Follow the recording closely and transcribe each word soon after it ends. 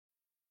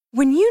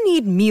When you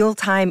need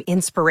mealtime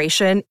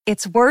inspiration,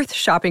 it's worth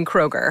shopping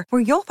Kroger,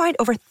 where you'll find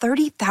over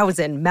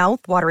 30,000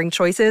 mouth-watering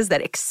choices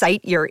that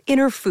excite your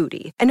inner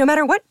foodie. And no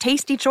matter what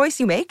tasty choice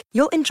you make,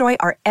 you'll enjoy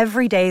our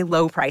everyday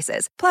low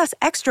prices, plus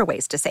extra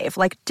ways to save,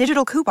 like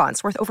digital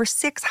coupons worth over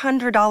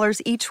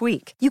 $600 each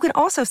week. You can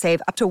also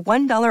save up to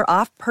 $1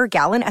 off per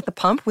gallon at the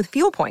pump with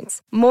fuel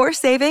points. More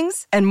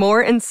savings and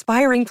more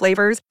inspiring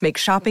flavors make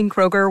shopping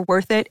Kroger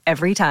worth it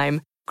every time.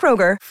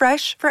 Kroger,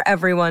 fresh for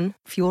everyone.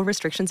 Fuel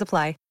restrictions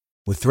apply.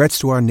 With threats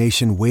to our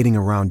nation waiting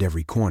around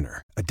every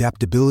corner,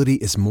 adaptability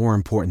is more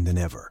important than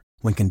ever.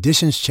 When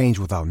conditions change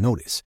without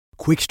notice,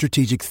 quick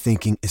strategic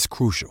thinking is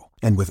crucial.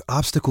 And with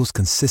obstacles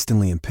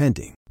consistently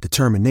impending,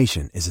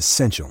 determination is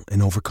essential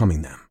in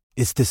overcoming them.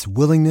 It's this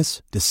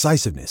willingness,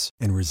 decisiveness,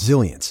 and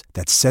resilience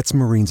that sets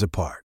Marines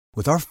apart.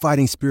 With our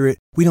fighting spirit,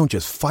 we don't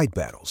just fight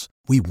battles,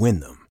 we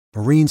win them.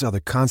 Marines are the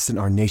constant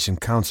our nation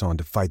counts on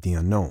to fight the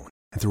unknown.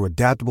 And through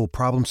adaptable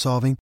problem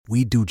solving,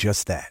 we do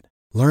just that.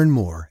 Learn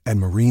more at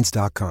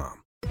marines.com.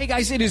 Hey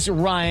guys, it is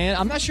Ryan.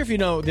 I'm not sure if you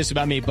know this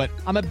about me, but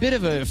I'm a bit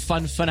of a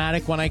fun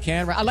fanatic when I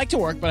can. I like to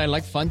work, but I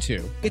like fun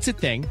too. It's a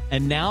thing.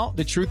 And now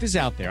the truth is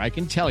out there. I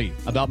can tell you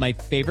about my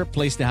favorite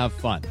place to have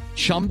fun.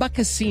 Chumba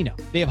Casino.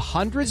 They have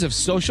hundreds of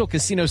social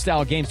casino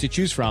style games to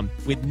choose from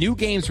with new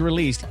games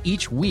released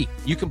each week.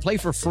 You can play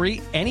for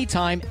free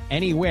anytime,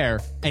 anywhere.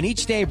 And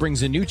each day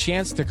brings a new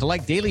chance to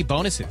collect daily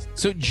bonuses.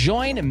 So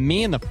join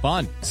me in the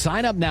fun.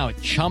 Sign up now at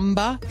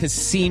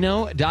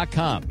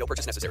ChumbaCasino.com. No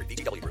purchase necessary.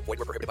 VGW Group. Void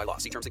where prohibited by law.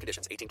 See terms and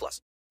conditions.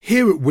 18+.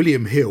 Here at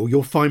William Hill,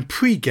 you'll find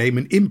pre-game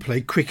and in-play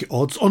cricket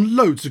odds on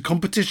loads of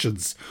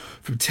competitions.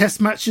 From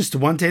test matches to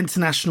one-day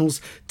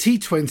internationals,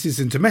 T20s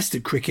and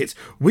domestic cricket,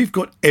 we've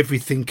got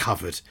everything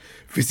covered.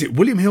 Visit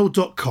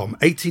williamhill.com,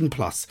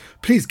 18+.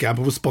 Please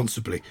gamble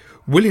responsibly.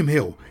 William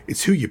Hill,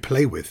 it's who you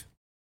play with.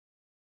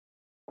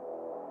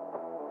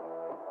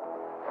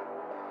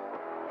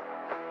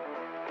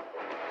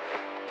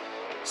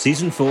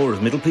 Season 4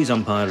 of Middle Please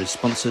Umpire is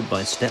sponsored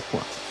by Step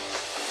 1.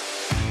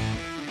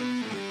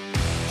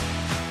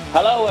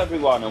 Hello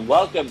everyone and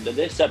welcome to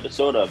this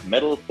episode of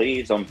Middle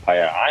Please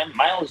Umpire. I'm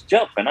Miles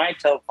Jupp and I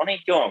tell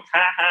funny jokes.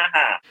 Ha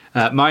ha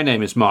ha. My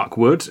name is Mark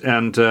Wood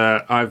and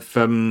I've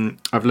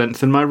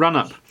lengthened my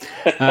run-up.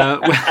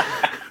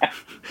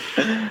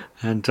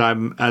 And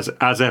I'm, as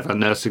ever,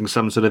 nursing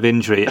some sort of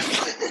injury.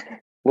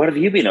 What have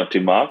you been up to,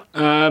 Mark?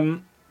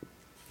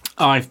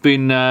 I've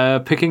been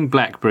picking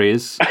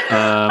blackberries.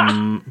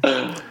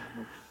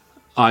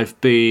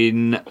 I've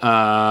been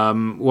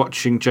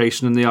watching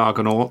Jason and the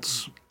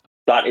Argonauts.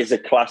 That is a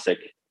classic.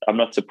 I'm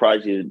not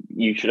surprised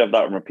you should have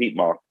that on repeat,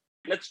 Mark.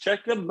 Let's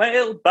check the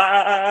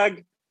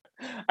mailbag.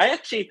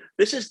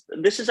 This is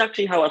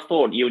actually how I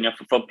thought, you and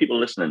for people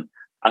listening,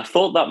 I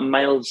thought that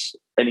Miles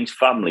and his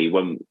family,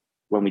 when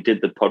we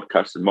did the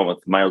podcast in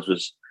Monmouth, Miles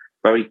was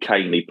very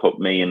kindly put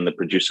me and the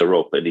producer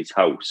up at his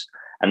house.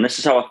 And this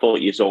is how I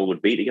thought you all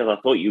would be together. I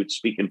thought you would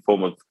speak in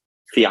form of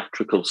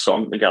theatrical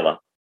song together.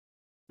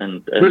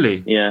 And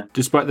really? Yeah.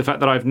 Despite the fact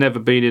that I've never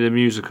been in a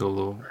musical?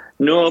 Or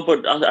no,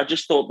 but I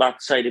just thought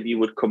that side of you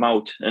would come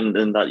out and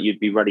that you'd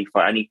be ready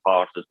for any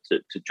part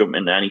to jump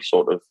into any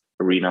sort of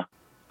arena.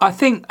 I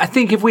think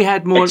if we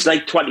had more... It's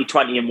like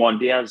 2020 in one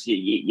day.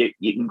 You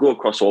can go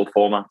across all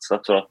formats.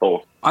 That's what I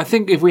thought. I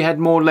think if we had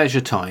more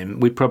leisure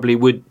time, we probably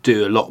would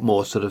do a lot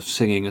more sort of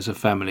singing as a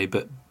family.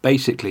 But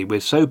basically,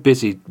 we're so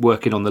busy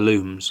working on the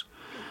looms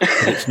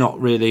that it's not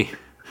really...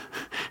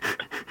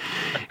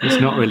 it's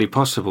not really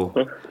possible.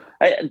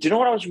 Do you know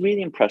what I was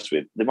really impressed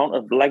with? The amount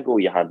of Lego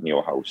you had in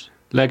your house.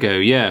 Lego,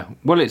 yeah.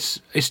 Well, it's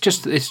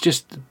just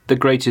the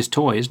greatest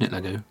toy, isn't it,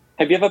 Lego?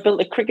 Have you ever built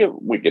a cricket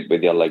wicket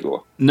with your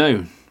Lego?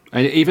 No.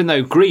 And even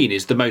though green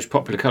is the most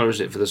popular colour, is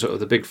it, for the sort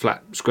of the big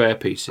flat square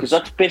pieces? Because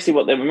that's basically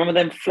what they remember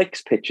them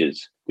flicks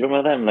pitches. You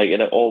remember them? Like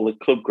at all the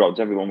club grounds,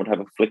 everyone would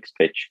have a flicks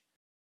pitch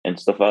and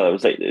stuff like that.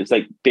 It was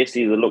like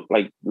basically they looked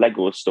like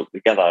Legos stuck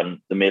together and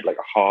they made like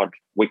a hard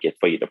wicket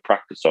for you to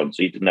practice on,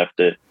 so you didn't have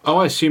to. Oh,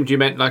 I assumed you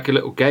meant like a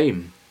little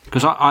game.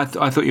 Because I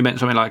thought you meant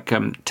something like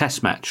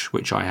Test Match,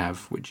 which I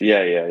have.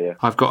 Yeah.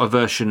 I've got a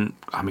version.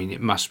 I mean,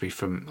 it must be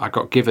from. I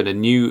got given a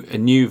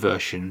new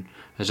version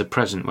as a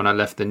present when I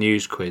left the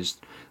news quiz,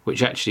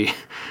 which actually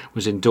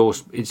was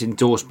endorsed. It's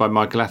endorsed by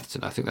Michael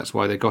Atherton. I think that's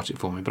why they got it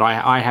for me. But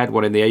I had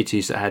one in the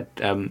 80s that had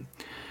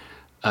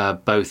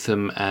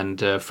Botham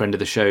and a friend of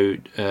the show,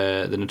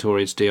 the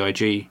Notorious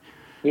D.I.G.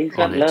 He's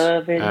got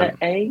love in the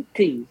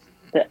 80s.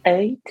 The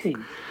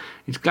 80s.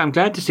 I'm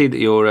glad to see that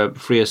you're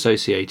free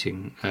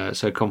associating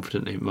so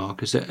confidently,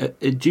 Marcus.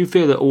 Do you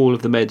feel that all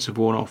of the meds have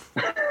worn off?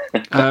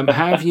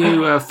 Have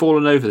you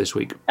fallen over this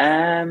week?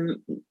 No,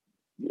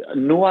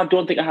 I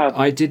don't think I have.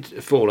 I did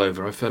fall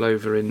over. I fell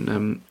over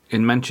in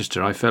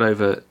Manchester. I fell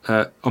over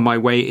on my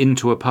way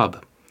into a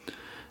pub,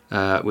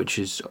 which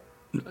is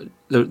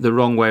the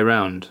wrong way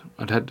round.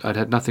 I'd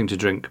had nothing to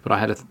drink, but I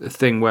had a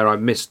thing where I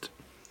missed.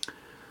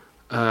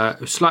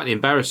 It was slightly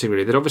embarrassing,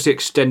 really. They'd obviously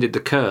extended the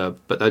curb,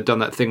 but they'd done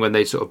that thing when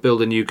they sort of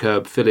build a new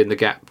curb, fill in the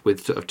gap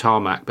with sort of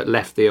tarmac, but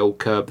left the old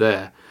curb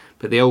there.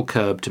 but the old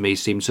curb to me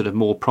seemed sort of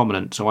more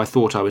prominent. So I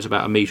thought I was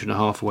about 1.5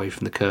 meters away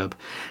from the curb,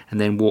 and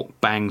then walked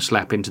bang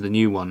slap into the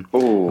new one.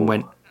 Ooh. And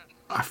went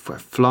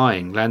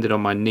flying, landed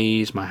on my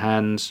knees, my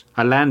hands.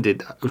 I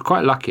was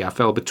quite lucky. I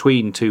fell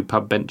between two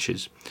pub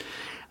benches.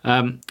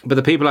 But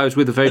the people I was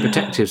with were very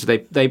protective, so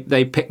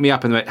they picked me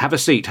up and they went, have a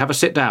seat,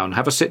 sit down,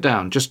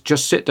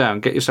 just sit down,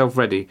 get yourself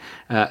ready.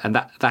 And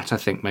that I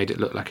think made it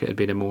look like it had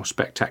been a more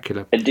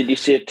spectacular. And did you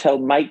say, tell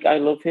Mike I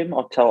love him,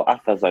 or tell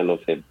Athas I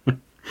love him?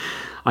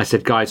 I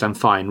said, guys, I'm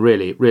fine,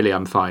 really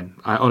I'm fine.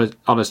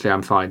 Honestly,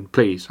 I'm fine,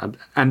 please.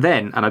 And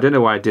then, and I don't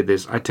know why I did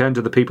this, I turned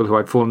to the people who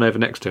I'd fallen over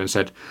next to and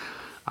said,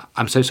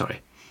 I'm so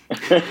sorry.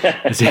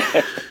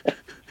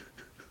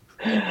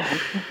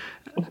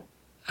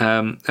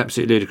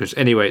 Absolutely ludicrous.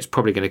 Anyway, it's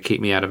probably going to keep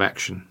me out of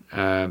action.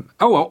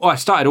 I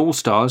started All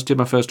Stars, did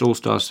my first All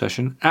Stars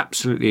session.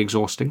 Absolutely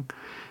exhausting,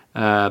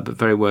 but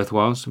very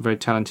worthwhile. Some very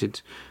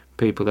talented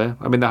people there.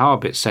 I mean, the hard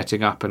bit's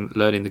setting up and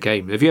learning the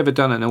game. Have you ever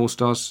done an All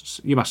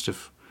Stars? You must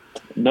have.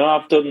 No,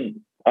 I've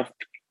done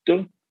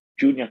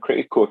junior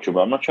cricket coaching,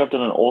 but I'm not sure I've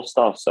done an All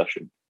Stars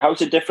session. How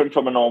is it different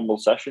from a normal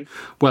session?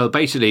 Well,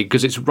 basically,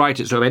 because it's right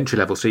at sort of entry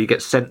level, so you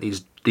get sent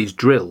these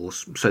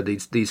drills. So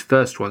these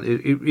first ones,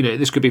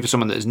 this could be for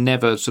someone that has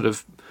never sort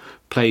of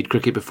played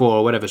cricket before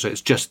or whatever. So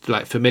it's just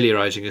like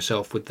familiarising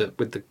yourself with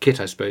the kit,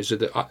 I suppose. So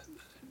that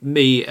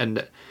me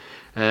and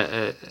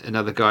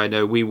another guy I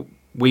know, we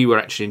were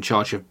actually in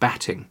charge of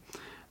batting,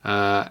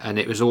 and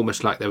it was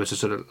almost like there was a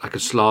sort of like a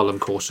slalom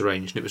course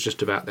arranged, and it was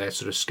just about their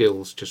sort of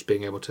skills, just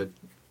being able to.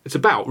 It's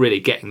about really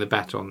getting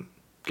bat on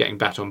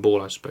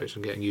ball, I suppose,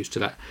 and getting used to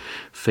that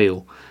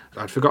feel.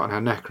 I'd forgotten how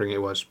knackering it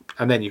was.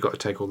 And then you've got to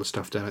take all the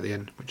stuff down at the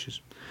end, which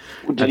is...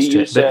 Did you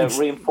use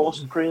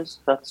reinforced praise?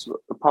 That's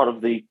a part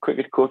of the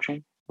cricket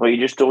coaching? Where you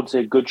just don't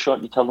say good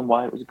shot, you tell them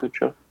why it was a good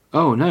shot?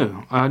 Oh,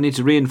 no. I need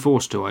to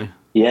reinforce, do I?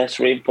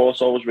 Yes,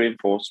 reinforce, always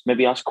reinforce.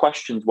 Maybe ask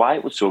questions why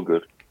it was so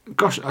good.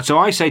 Gosh, so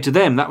I say to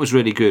them, that was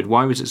really good.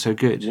 Why was it so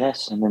good?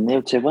 Yes, and then they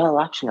would say, well,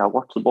 actually, I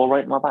watched the ball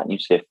right in my bat. And you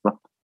say,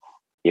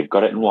 you've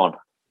got it in one.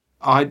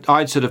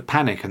 I'd sort of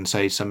panic and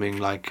say something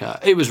like,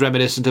 it was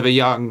reminiscent of a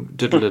young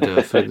fill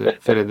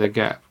in the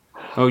gap.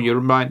 Oh, you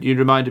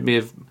reminded me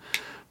of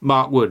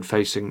Mark Wood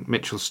facing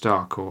Mitchell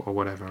Starc or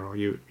whatever, or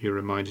you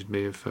reminded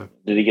me of...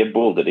 Did he get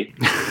bowled, did he?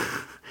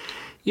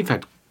 You've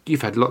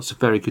had lots of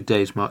very good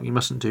days, Mark. You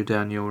mustn't do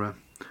down your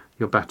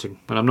batting.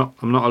 But I'm not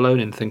alone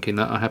in thinking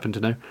that, I happen to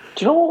know.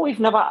 Do you know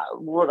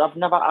what I've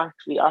never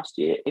actually asked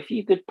you? If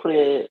you could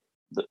play,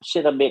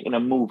 say they're making a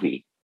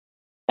movie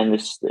and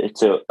it's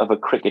of a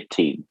cricket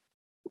team,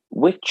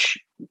 which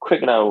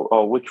cricketer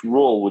or which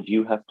role would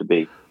you have to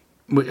be?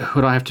 Would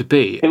I have to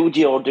be? Who would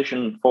you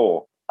audition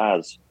for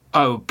as?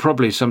 Oh,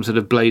 probably some sort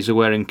of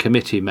blazer-wearing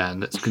committee man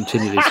that's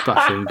continually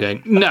sputtering,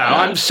 going, no,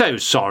 I'm so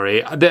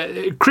sorry.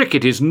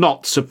 Cricket is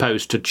not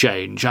supposed to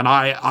change, and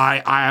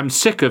I am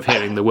sick of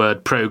hearing the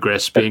word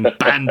progress being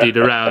bandied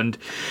around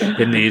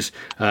in these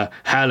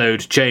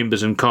hallowed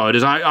chambers and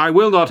corridors. I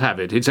will not have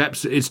it.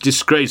 It's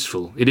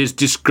disgraceful. It is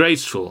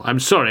disgraceful. I'm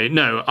sorry.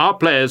 No, our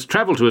players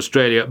travel to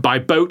Australia by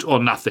boat or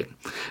nothing,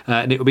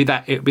 and it would be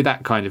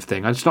that kind of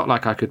thing. It's not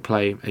like I could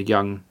play a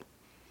young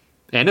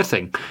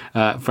anything,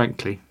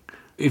 frankly.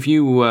 If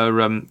you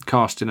were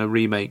cast in a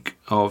remake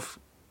of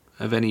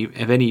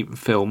any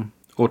film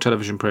or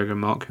television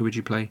program, Mark, who would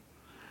you play?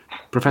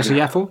 Professor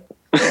Yaffle?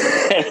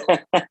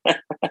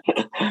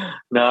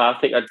 No, I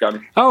think I'd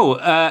gone. Oh,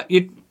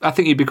 I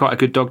think you'd be quite a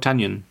good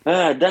D'Artagnan.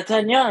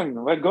 D'Artagnan,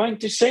 we're going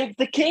to save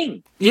the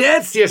king.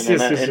 Yes.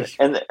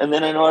 And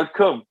then I know I'd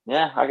come.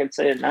 Yeah, I can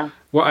say it now.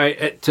 Well,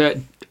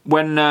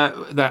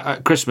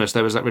 at Christmas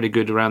there was that really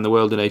good Around the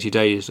World in 80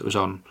 Days that was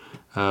on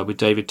with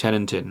David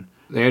Tennant in.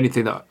 The only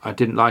thing that I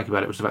didn't like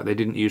about it was the fact they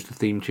didn't use the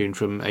theme tune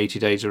from 80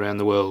 Days Around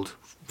the World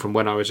from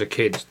when I was a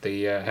kid.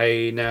 The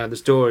hey, now the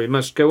story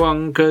must go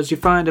on, 'cause you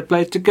find a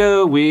place to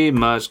go. We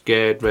must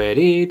get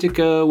ready to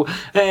go.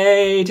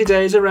 80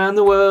 days around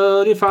the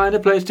world, you find a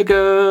place to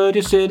go.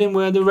 You're sitting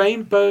where the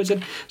rainbows.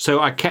 So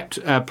I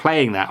kept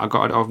playing that. I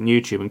got it on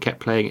YouTube and kept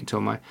playing it to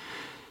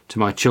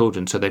my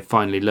children, so they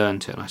finally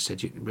learned it. And I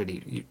said,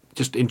 you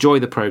just enjoy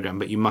the program,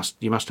 but you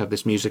must have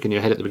this music in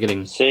your head at the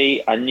beginning.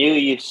 See, I knew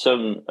you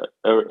sung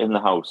in the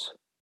house.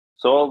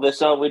 So all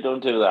this, we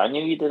don't do that. I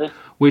knew you did it.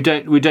 We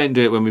don't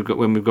do it when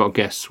we've got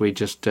guests. We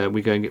just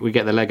we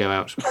get the Lego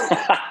out.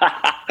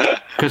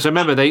 Because I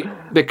remember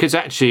because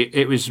actually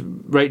it was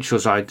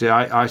Rachel's idea.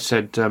 I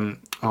said,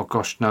 oh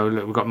gosh, no,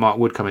 look, we've got Mark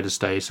Wood coming to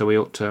stay, so we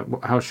ought to.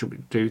 How should we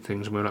do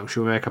things? And we were like,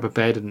 should we make up a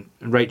bed? And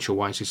Rachel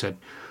wisely said,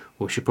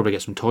 well, we should probably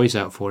get some toys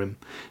out for him.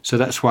 So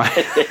that's why.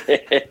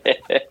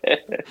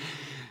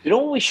 You know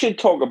what we should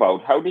talk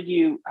about? How did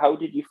you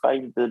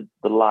find the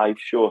live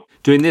show?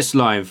 Doing this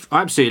live,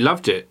 I absolutely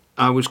loved it.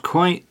 I was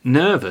quite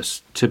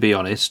nervous, to be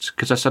honest,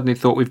 because I suddenly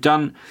thought we've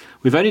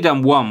only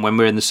done one when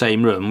we're in the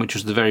same room, which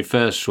was the very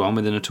first one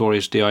with the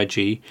Notorious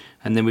D.I.G.,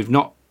 and then we've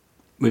not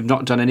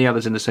done any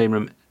others in the same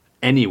room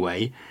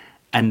anyway,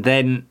 and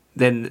then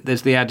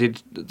there's the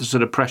added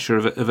sort of pressure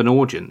of an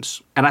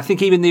audience, and I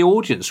think even the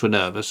audience were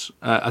nervous.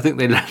 I think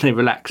they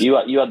relaxed. You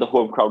had the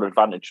home crowd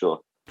advantage,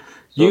 though.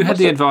 You had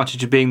the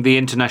advantage of being the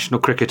international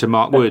cricketer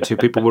Mark Wood, who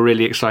people were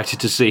really excited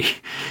to see.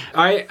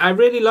 I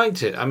really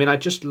liked it. I mean, I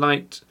just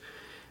liked...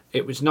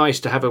 It was nice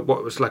to have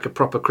what was like a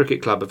proper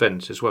cricket club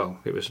event as well.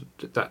 It was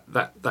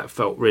that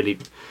felt really,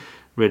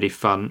 really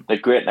fun. They're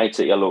great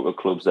nights at your local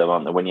clubs there,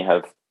 aren't they? When you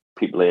have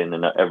people in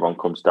and everyone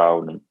comes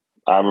down. And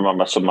I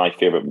remember some of my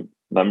favourite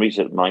memories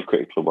at my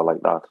cricket club were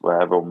like that, where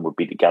everyone would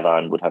be together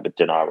and would have a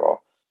dinner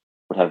or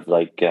would have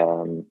like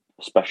a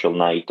special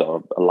night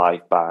or a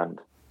live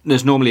band.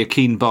 There's normally a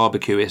keen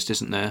barbecuist,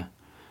 isn't there?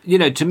 You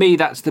know, to me,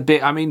 that's the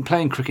bit. I mean,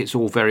 playing cricket's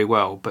all very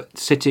well, but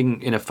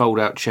sitting in a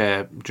fold-out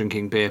chair,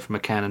 drinking beer from a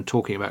can and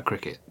talking about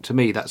cricket, to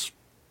me, that's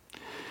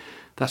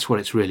what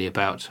it's really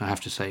about, I have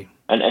to say.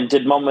 And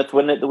did Monmouth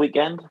win at the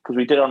weekend? Because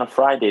we did it on a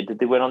Friday. Did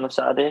they win on the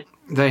Saturday?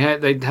 They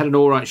had an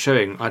all right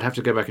showing. I'd have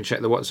to go back and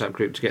check the WhatsApp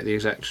group to get the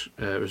exact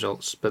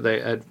results, but they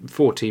had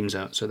 4 teams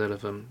out, so they'll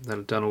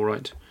have done all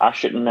right.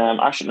 Ashton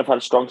have had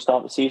a strong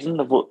start of the season.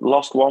 They've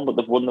lost one, but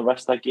they've won the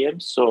rest of their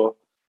games. So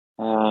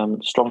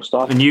strong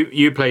start. And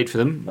you played for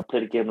them? I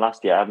played a game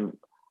last year.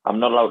 I'm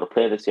not allowed to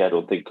play this year, I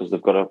don't think, because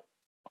they've got a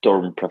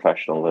Durham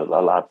professional,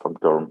 a lad from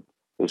Durham,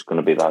 who's going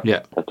to be that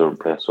Durham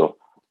player. So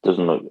it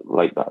doesn't look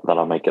like that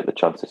I might get the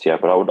chance this year.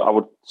 But I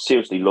would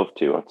seriously love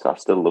to. I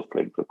still love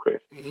playing for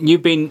cricket.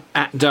 You've been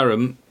at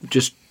Durham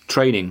just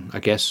training, I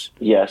guess.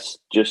 Yes,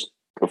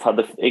 I've had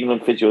the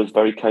England physios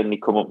very kindly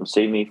come up and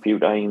see me a few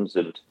times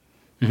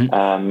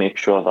and make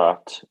sure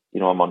that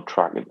I'm on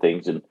track and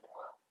things. And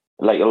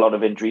like a lot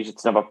of injuries,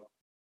 it's never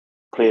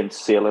plain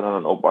sailing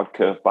on an upward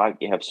curve back.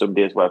 You have some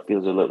days where it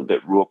feels a little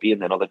bit ropey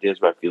and then other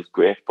days where it feels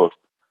great. But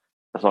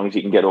as long as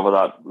you can get over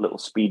that little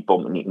speed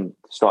bump and you can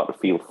start to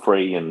feel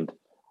free and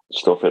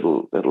stuff,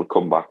 it'll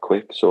come back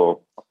quick.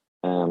 So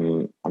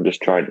I'm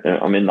just trying.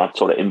 I'm in that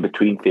sort of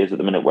in-between phase at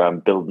the minute where I'm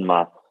building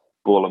my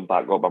bowling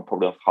back up. I'm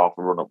probably off half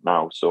a run up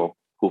now. So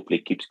hopefully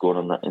it keeps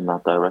going in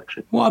that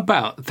direction. What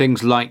about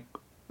things like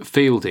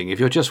fielding? If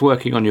you're just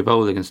working on your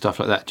bowling and stuff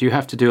like that, do you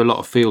have to do a lot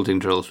of fielding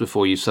drills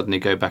before you suddenly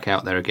go back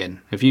out there again?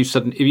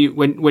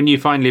 When you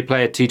finally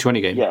play a T20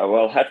 game? Yeah,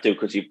 well, I have to,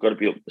 because you've got to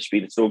be up to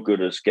speed. It's no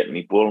good as getting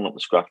me bowling up the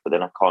scratch, but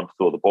then I can't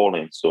throw the ball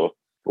in. So,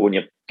 but when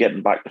you're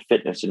getting back to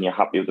fitness and you're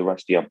happy with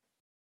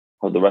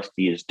how the rest of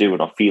you is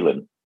doing or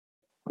feeling,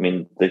 I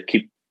mean,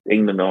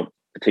 England are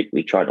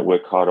particularly trying to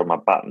work hard on my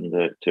batting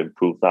to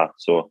improve that.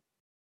 So,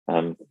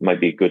 might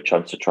be a good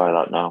chance to try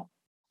that now.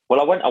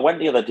 Well, I went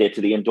the other day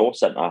to the indoor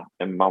centre,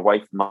 and my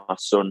wife, my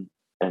son,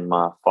 and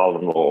my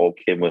father-in-law all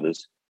came with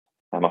us.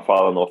 And my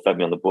father-in-law fed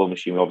me on the bowl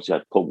machine. We obviously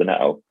had pulled the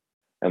net out,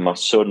 and my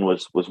son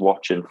was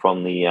watching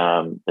from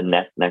the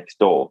net next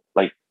door,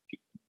 like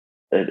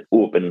an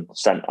open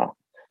centre.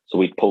 So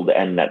we pulled the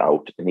end net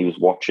out, and he was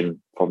watching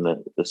from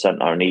the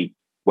centre, and he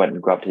went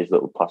and grabbed his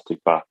little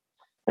plastic bat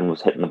and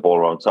was hitting the ball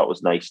around. So that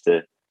was nice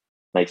to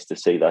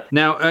see that.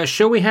 Now,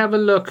 shall we have a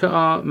look at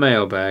our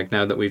mailbag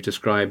now that we've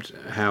described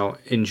how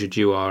injured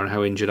you are and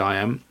how injured I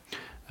am?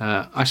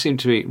 I seem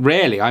to be...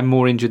 Rarely, I'm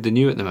more injured than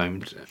you at the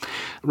moment.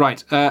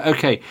 Right,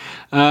 okay.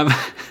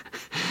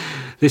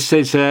 This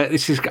is...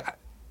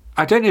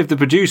 I don't know if the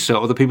producer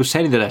or the people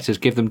sending the letters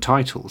give them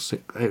titles.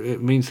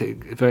 It means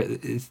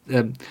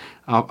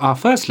our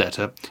first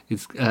letter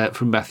is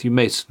from Matthew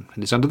Mason,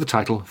 and it's under the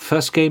title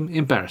First Game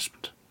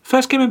Embarrassment.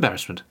 First Game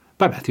Embarrassment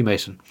by Matthew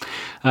Mason.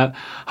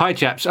 Hi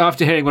chaps,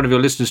 after hearing one of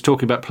your listeners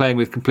talking about playing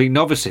with complete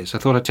novices, I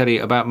thought I'd tell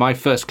you about my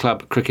first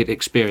club cricket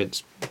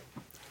experience.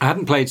 I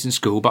hadn't played since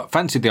school, but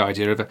fancied the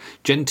idea of a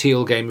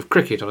genteel game of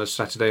cricket on a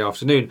Saturday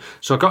afternoon,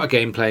 so I got a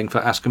game playing for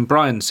Askham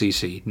Bryan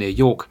CC near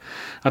York.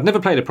 I'd never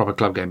played a proper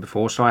club game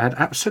before, so I had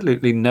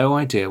absolutely no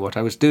idea what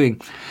I was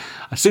doing.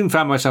 I soon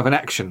found myself in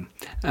action.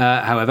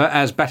 However,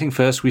 as batting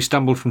first, we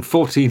stumbled from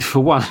 14 for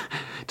 1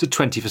 to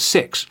 20 for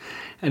 6,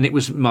 and it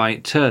was my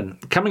turn.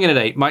 Coming in at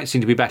 8 might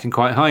seem to be batting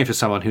quite high for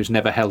someone who's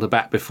never held a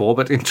bat before,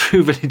 but in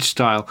true village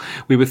style,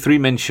 we were 3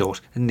 men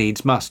short and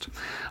needs must.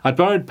 I'd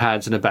borrowed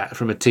pads and a bat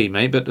from a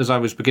teammate, but as I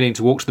was beginning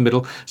to walk to the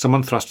middle,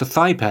 someone thrust a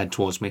thigh pad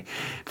towards me.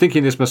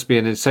 Thinking this must be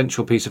an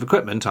essential piece of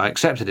equipment, I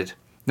accepted it.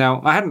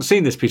 Now, I hadn't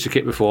seen this piece of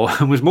kit before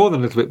and was more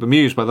than a little bit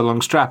bemused by the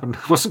long strap and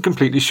wasn't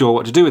completely sure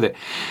what to do with it.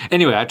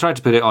 Anyway, I tried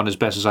to put it on as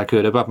best as I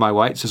could above my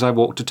weights as I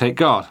walked to take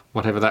guard,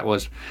 whatever that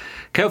was.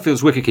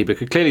 Kelfield's wicketkeeper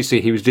could clearly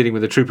see he was dealing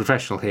with a true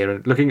professional here,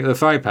 and looking at the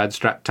thigh pad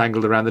strap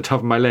tangled around the top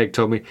of my leg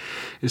told me,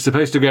 it's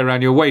supposed to go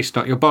around your waist,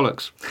 not your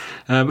bollocks.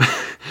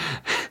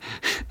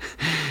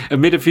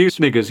 Amid a few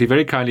sniggers, he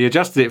very kindly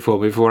adjusted it for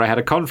me before I had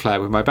a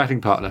conflag with my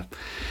batting partner.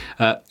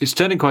 It's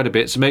turning quite a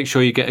bit, so make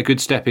sure you get a good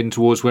step in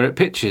towards where it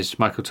pitches,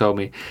 Michael told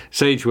me.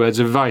 Sage words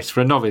of advice for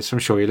a novice, I'm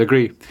sure you'll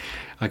agree.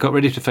 I got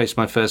ready to face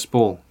my first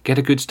ball. Get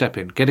a good step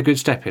in,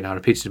 I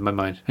repeated in my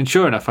mind. And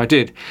sure enough, I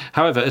did.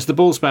 However, as the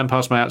ball span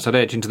past my outside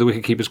edge into the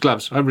wicketkeeper's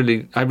gloves, I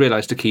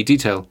realised a key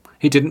detail.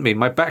 He didn't mean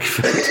my back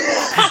foot.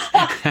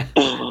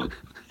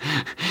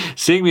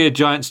 Seeing me a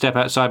giant step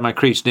outside my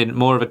crease and in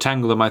more of a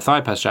tangle than my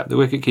thigh pad strap, the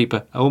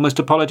wicket-keeper almost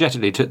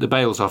apologetically took the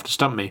bails off to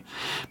stump me.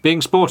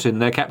 Being sporting,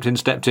 their captain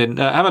stepped in.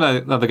 Have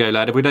another go,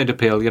 lad. If we don't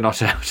appeal, you're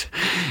not out.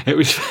 It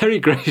was very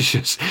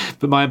gracious,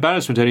 but my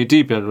embarrassment only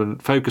deepened when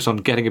focus on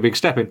getting a big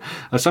step in.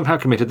 I somehow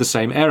committed the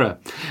same error.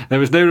 There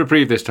was no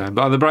reprieve this time,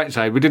 but on the bright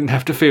side, we didn't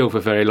have to feel for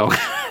very long.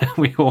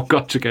 We all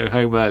got to go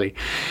home early.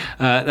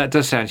 That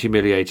does sound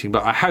humiliating,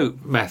 but I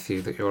hope,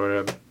 Matthew, that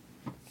you're...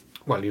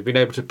 you've been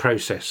able to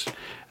process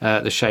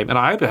the shame, and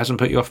I hope it hasn't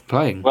put you off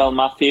playing. Well,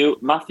 Matthew,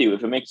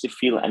 if it makes you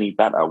feel any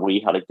better,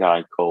 we had a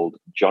guy called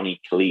Johnny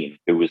Killeen,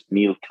 who was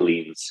Neil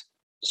Killeen's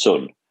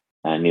son.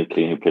 Neil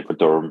Killeen, who played for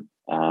Durham,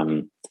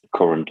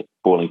 current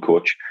bowling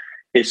coach.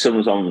 His son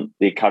was on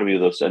the academy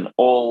with us, and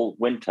all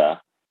winter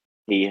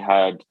he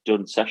had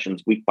done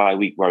sessions week by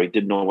week where he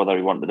didn't know whether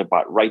he wanted to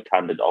bat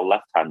right-handed or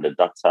left-handed.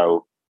 That's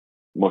how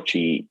much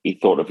he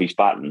thought of his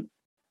batting.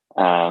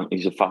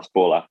 He's a fast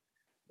bowler.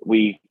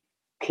 We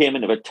came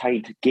into a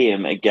tight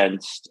game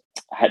against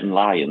Hetton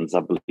Lions, I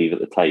believe, at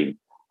the time.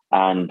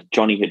 And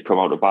Johnny had come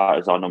out to bat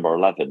as our number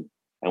 11.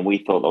 And we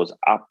thought there was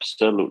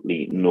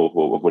absolutely no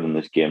hope of winning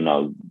this game.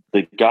 Now,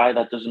 the guy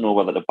that doesn't know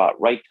whether to bat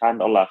right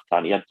hand or left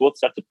hand, he had both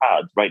sets of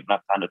pads, right and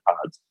left-handed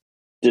pads,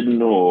 didn't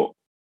know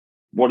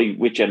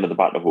which end of the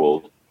bat to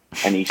hold.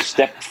 And he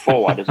stepped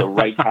forward as a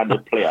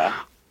right-handed player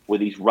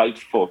with his right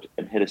foot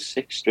and hit a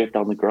six straight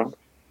down the ground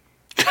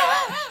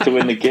to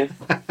win the game.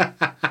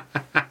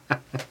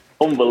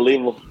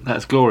 Unbelievable.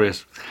 That's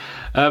glorious.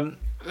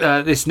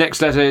 This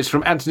next letter is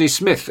from Anthony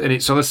Smith, and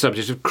it's on the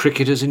subject of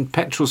cricketers in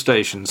petrol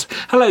stations.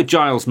 Hello,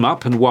 Giles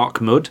Mupp and Wark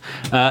Mudd.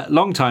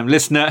 Long-time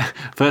listener,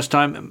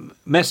 first-time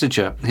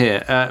messenger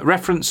here.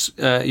 Reference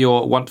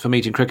your want for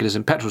meeting cricketers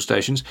in petrol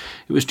stations.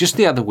 It was just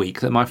the other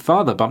week that my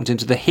father bumped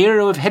into the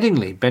hero of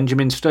Headingley,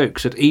 Benjamin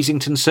Stokes, at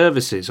Easington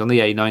Services on the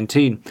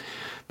A19.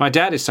 My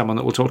dad is someone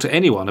that will talk to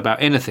anyone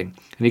about anything,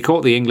 and he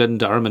caught the England,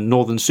 Durham and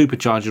Northern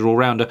Supercharger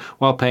all-rounder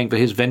while paying for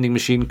his vending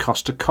machine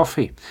Costa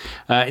coffee.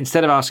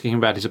 Instead of asking him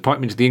about his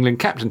appointment to the England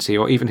captaincy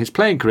or even his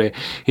playing career,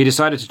 he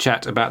decided to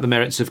chat about the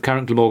merits of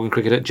current Glamorgan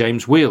cricketer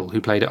James Wheel,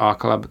 who played at our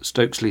club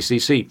Stokesley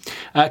CC.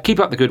 Keep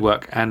up the good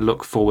work and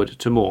look forward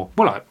to more.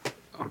 Well,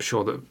 I'm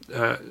sure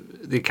that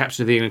the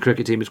captain of the England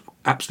cricket team is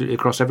absolutely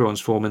across everyone's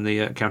form in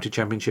the county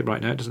championship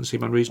right now. It doesn't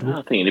seem unreasonable.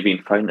 I think he'd have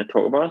been fine to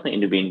talk about. I think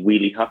he'd have been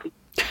really happy.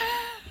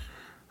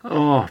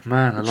 Oh,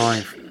 man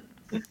alive.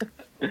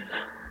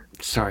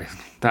 Sorry,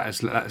 that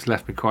has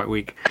left me quite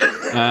weak.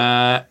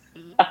 By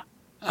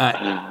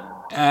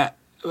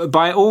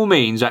all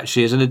means,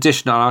 actually, as an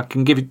additional, I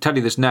can tell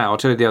you this now, I'll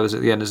tell you the others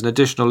at the end, as an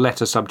additional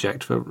letter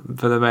subject for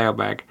the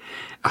mailbag.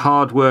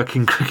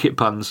 Hard-working cricket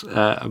puns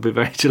would be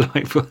very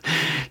delightful.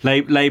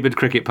 Laboured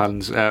cricket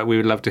puns, we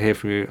would love to hear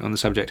from you on the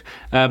subject.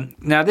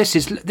 Now, this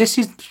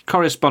is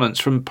correspondence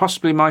from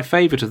possibly my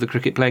favourite of the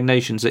cricket-playing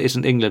nations that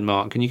isn't England,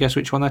 Mark. Can you guess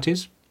which one that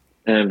is?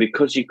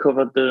 Because you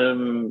covered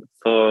them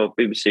for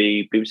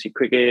BBC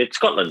Cricket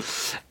Scotland.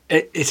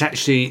 It's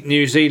actually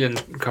New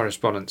Zealand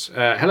correspondence.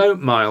 Hello,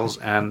 Miles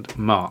and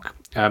Mark.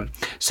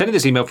 Sending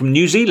this email from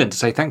New Zealand to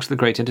say thanks for the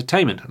great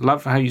entertainment.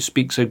 Love how you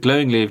speak so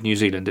glowingly of New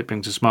Zealand. It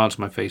brings a smile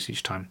to my face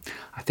each time.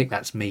 I think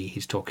that's me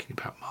he's talking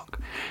about, Mark.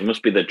 He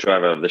must be the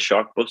driver of the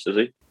shark bus, is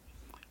he?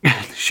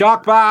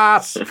 Shark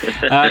bus!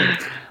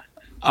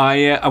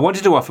 I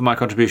wanted to offer my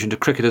contribution to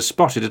cricketers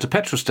spotted at a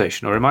petrol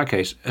station, or in my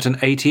case, at an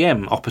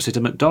ATM opposite a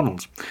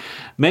McDonald's.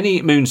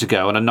 Many moons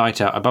ago, on a night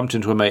out, I bumped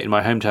into a mate in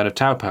my hometown of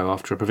Taupo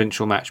after a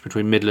provincial match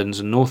between Midlands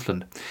and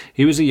Northland.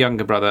 He was a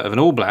younger brother of an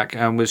All Black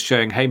and was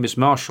showing Hey Miss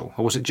Marshall,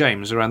 or was it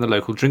James, around the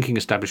local drinking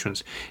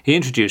establishments. He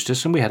introduced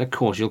us and we had a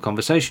cordial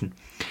conversation.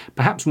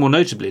 Perhaps more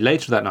notably,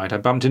 later that night I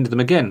bumped into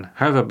them again.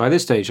 However, by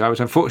this stage I was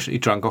unfortunately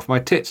drunk off my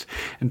tits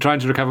and trying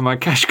to recover my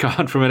cash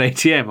card from an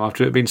ATM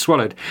after it had been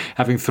swallowed,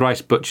 having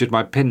thrice butchered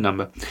my PIN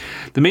number.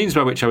 The means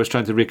by which I was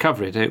trying to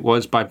recover it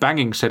was by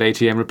banging said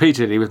ATM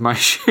repeatedly with my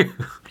shoe.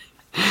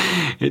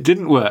 It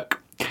didn't work,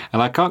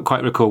 and I can't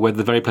quite recall whether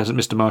the very pleasant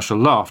Mr. Marshall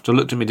laughed or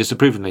looked at me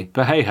disapprovingly,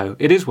 but hey-ho,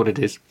 it is what it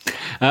is.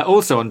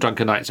 Also on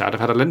Drunken Nights Out, I've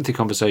had a lengthy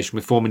conversation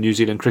with former New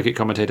Zealand cricket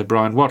commentator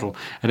Brian Waddle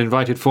and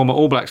invited former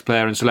All Blacks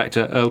player and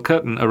selector Earl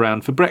Curtin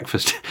around for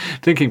breakfast.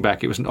 Thinking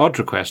back, it was an odd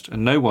request,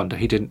 and no wonder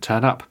he didn't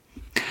turn up.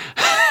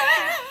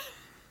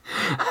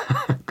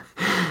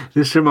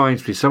 This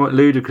reminds me somewhat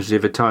ludicrously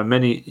of a time I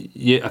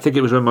think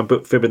it was when my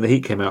book Fib and the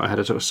Heat came out. I had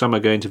a sort of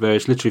summer going to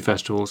various literary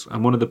festivals,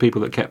 and one of the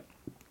people that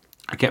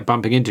I kept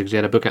bumping into because he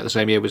had a book out the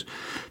same year was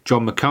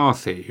John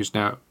McCarthy, who's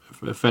now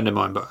a friend of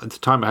mine, but at the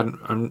time I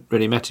hadn't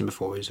really met him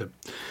before. He's a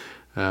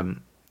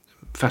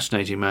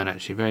fascinating man,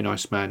 actually, very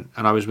nice man.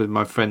 And I was with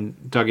my friend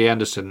Dougie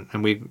Anderson,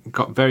 and we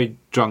got very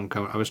drunk.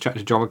 I was chatting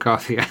to John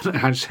McCarthy, and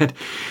I said,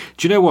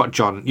 "Do you know what,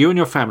 John? You and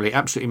your family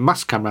absolutely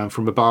must come round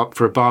for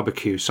a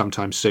barbecue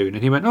sometime soon."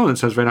 And he went, "Oh, that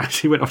sounds very nice."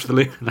 He went off to the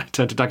loo, and I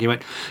turned to Dougie and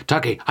went,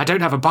 "Dougie, I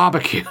don't have a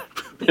barbecue."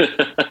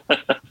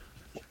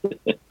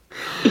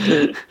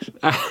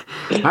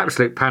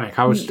 Absolute panic.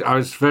 I was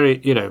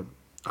very,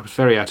 I was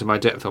very out of my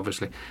depth,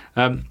 obviously.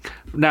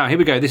 Now, here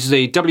we go. This is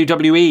a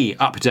WWE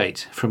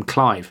update from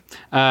Clive.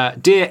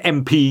 Dear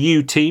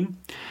MPU team,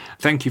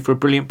 Thank you for a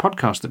brilliant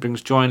podcast that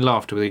brings joy and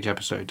laughter with each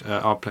episode.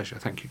 Our pleasure.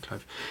 Thank you,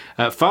 Clive.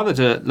 Further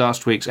to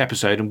last week's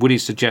episode and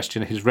Woody's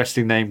suggestion his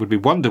wrestling name would be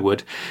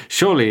Wonderwood,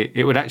 surely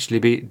it would actually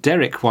be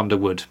Derek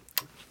Wonderwood.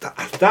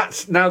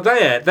 That's now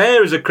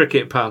there is a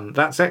cricket pun.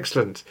 That's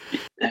excellent.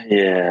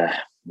 Yeah,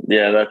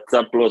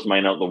 that blows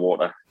mine out the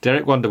water.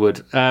 Derek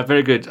Wonderwood,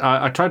 very good.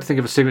 I tried to think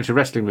of a signature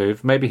wrestling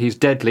move. Maybe he's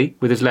deadly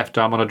with his left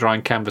arm on a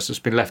drying canvas that's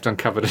been left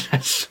uncovered and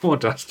has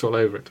sawdust all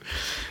over it.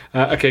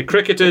 Okay,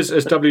 cricketers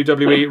as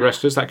WWE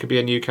wrestlers. That could be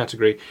a new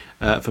category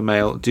for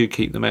mail. Do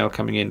keep the mail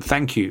coming in.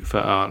 Thank you for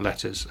our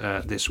letters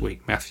this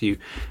week, Matthew,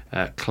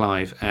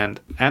 Clive, and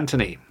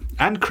Anthony,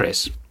 and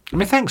Chris. I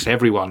mean, thanks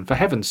everyone, for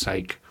heaven's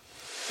sake.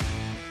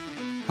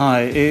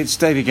 Hi, it's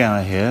David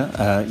Gower here.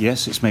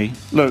 Yes, it's me.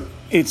 Look,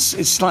 it's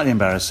slightly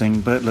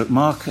embarrassing, but look,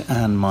 Mark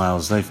and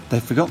Miles,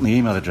 they've forgotten the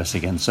email address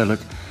again. So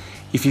look,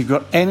 if you've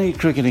got any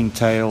cricketing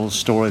tales,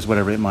 stories,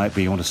 whatever it might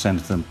be you want to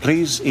send to them,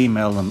 please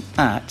email them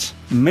at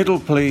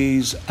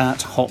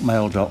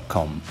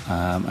middleplease@hotmail.com.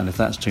 And if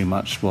that's too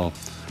much, well,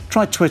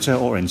 try Twitter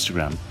or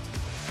Instagram.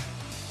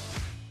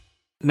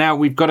 Now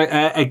we've got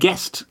a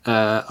guest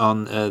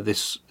on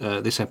this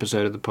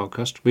episode of the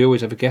podcast. We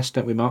always have a guest,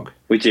 don't we, Mark?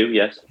 We do,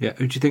 yes. Yeah.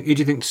 Who do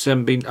you think's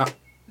been,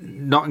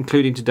 not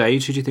including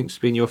today's, who do you think's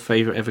been your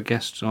favourite ever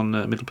guest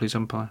on Middle Please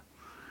Umpire?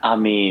 I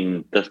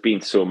mean, there's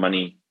been so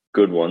many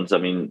good ones. I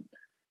mean,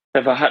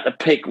 if I had to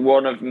pick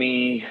one of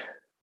me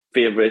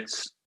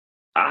favourites,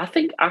 I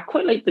think I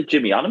quite like the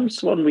Jimmy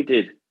Adams one we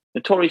did.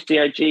 Notorious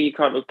D.I.G., you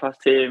can't look past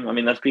him. I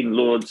mean, there's been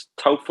loads.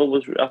 I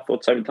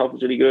thought Simon Taufel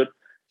was really good.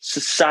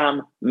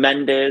 Sam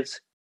Mendes.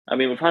 I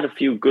mean, we've had a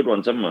few good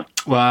ones, haven't we?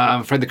 Well,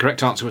 I'm afraid the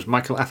correct answer was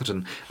Michael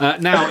Atherton.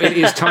 Now it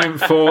is time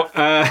for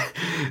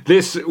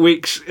this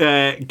week's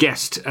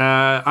guest.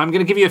 I'm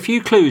going to give you a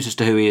few clues as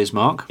to who he is,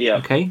 Mark. Yeah.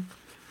 Okay.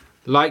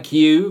 Like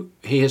you,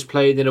 he has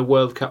played in a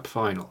World Cup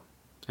final.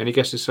 Any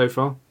guesses so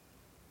far?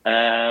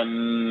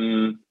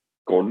 Gordon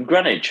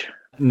Greenidge.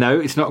 No,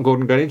 it's not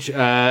Gordon Greenidge.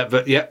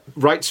 But yeah,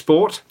 right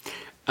sport.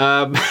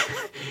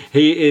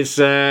 He's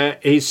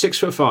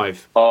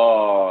 6'5".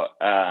 Oh,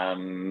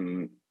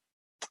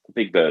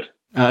 Big Bird.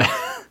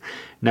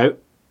 No.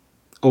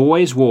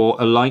 Always wore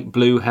a light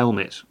blue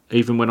helmet,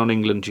 even when on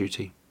England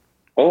duty.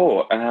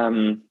 Oh,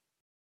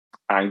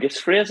 Angus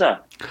Fraser.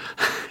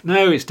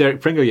 No, it's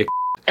Derek Pringle, you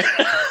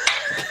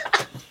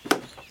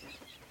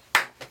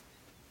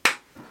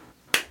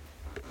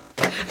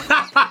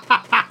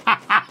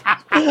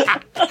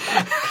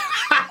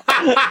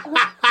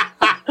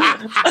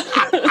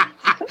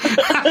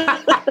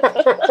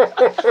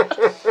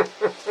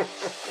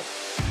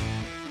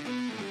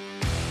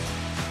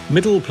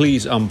Middle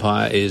Please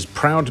Umpire is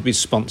proud to be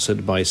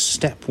sponsored by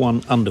Step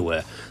 1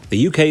 Underwear,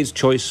 the UK's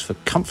choice for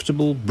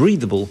comfortable,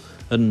 breathable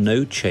and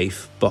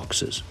no-chafe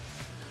boxers.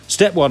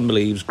 Step 1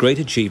 believes great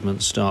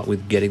achievements start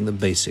with getting the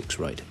basics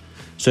right.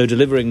 So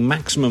delivering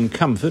maximum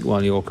comfort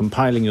while you're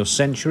compiling your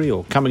century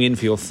or coming in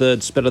for your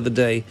third spell of the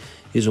day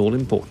is all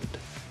important.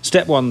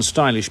 Step 1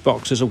 stylish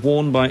boxers are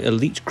worn by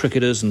elite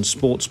cricketers and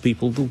sports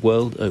people the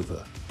world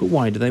over. But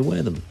why do they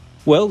wear them?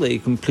 Well, they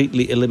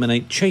completely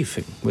eliminate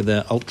chafing with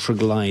their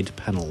ultra-glide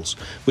panels,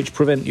 which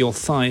prevent your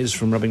thighs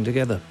from rubbing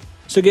together.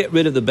 So get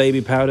rid of the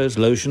baby powders,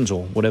 lotions,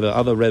 or whatever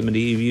other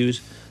remedy you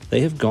use. They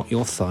have got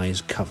your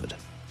thighs covered.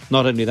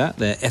 Not only that,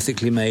 they're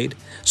ethically made,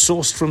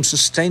 sourced from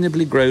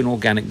sustainably grown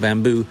organic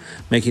bamboo,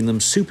 making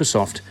them super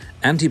soft,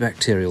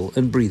 antibacterial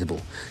and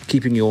breathable,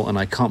 keeping your, and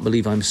I can't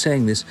believe I'm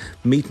saying this,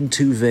 meat and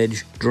two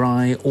veg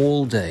dry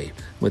all day,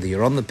 whether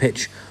you're on the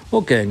pitch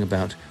or going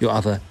about your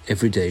other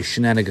everyday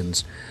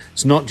shenanigans.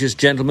 It's not just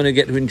gentlemen who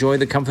get to enjoy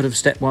the comfort of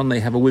Step 1, they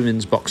have a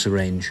women's boxer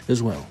range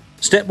as well.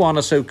 Step 1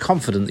 are so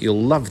confident that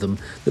you'll love them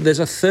that there's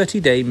a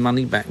 30-day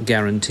money-back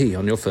guarantee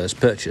on your first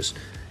purchase.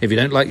 If you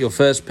don't like your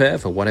first pair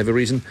for whatever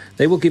reason,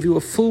 they will give you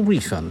a full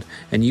refund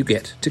and you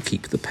get to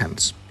keep the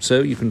pants.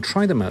 So you can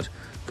try them out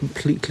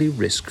completely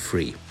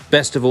risk-free.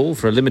 Best of all,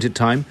 for a limited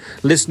time,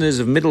 listeners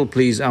of Middle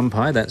Please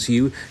Umpire, that's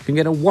you, can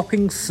get a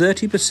whopping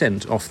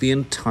 30% off the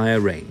entire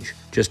range.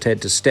 Just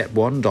head to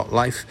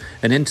step1.life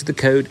and enter the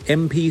code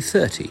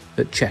MP30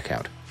 at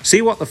checkout.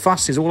 See what the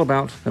fuss is all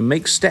about and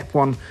make Step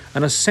 1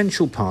 an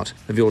essential part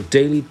of your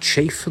daily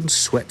chafe and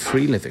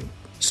sweat-free living.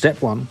 Step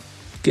 1,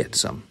 get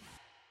some.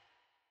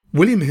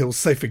 William Hill's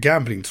Safer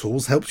Gambling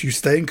Tools helps you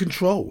stay in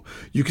control.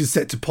 You can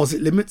set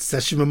deposit limits,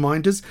 session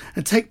reminders,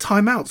 and take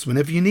timeouts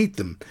whenever you need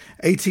them.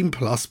 18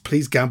 plus,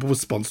 please gamble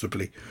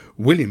responsibly.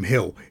 William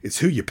Hill, it's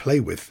who you play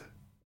with.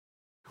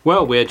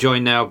 Well, we're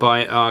joined now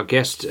by our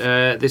guest.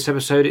 This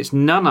episode, it's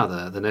none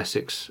other than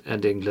Essex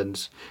and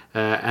England's,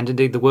 and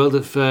indeed the world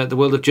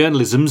of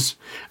journalism's,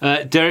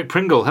 Derek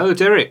Pringle. Hello,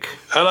 Derek.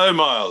 Hello,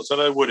 Miles.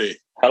 Hello, Woody.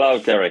 Hello,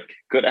 Derek.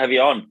 Good to have you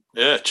on.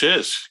 Yeah,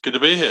 cheers. Good to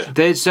be here.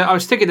 I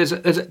was thinking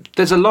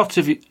there's a lot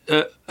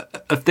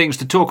of things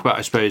to talk about,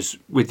 I suppose,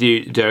 with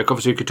you, Derek.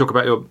 Obviously, we could talk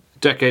about your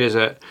decade as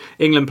a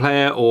England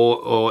player,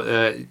 or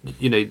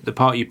the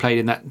part you played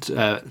in that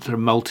sort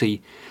of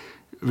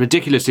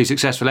ridiculously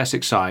successful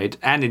Essex side,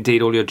 and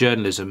indeed all your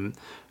journalism.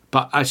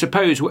 But I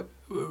suppose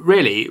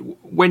really,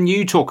 when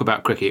you talk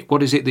about cricket,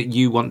 what is it that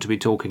you want to be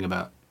talking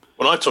about?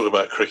 When I talk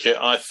about cricket,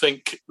 I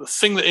think the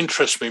thing that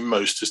interests me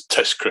most is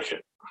Test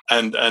cricket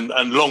and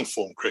long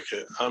form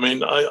cricket. I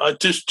mean, I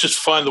just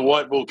find the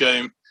white ball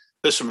game.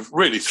 There's some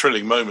really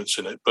thrilling moments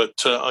in it, but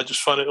I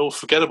just find it all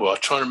forgettable. I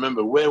try and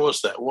remember where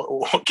was that,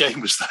 what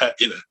game was that,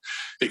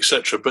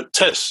 etc. But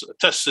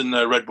tests in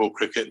red ball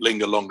cricket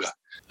linger longer.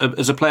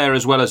 As a player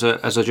as well as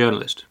a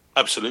journalist.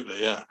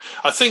 Absolutely, yeah.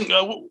 I think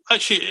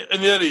actually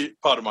in the early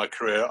part of my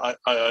career,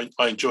 I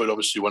enjoyed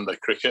obviously one-day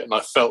cricket, and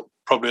I felt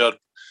probably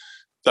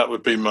that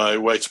would be my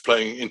way to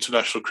playing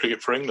international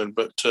cricket for England.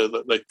 But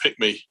they picked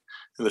me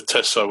in the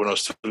Test side when I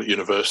was still at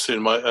university,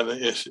 and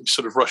it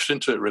sort of rushed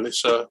into it really.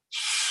 So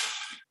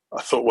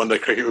I thought one-day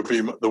cricket would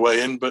be the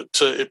way in, but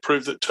it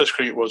proved that Test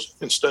cricket was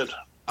instead.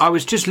 I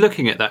was just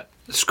looking at that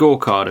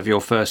scorecard of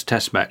your first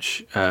Test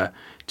match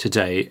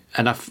today,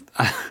 and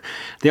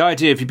the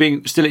idea of you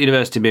being still at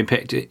university and being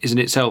picked is in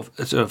itself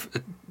a sort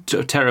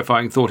of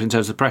terrifying thought in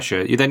terms of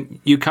pressure.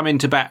 You come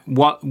into bat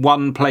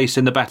one place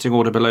in the batting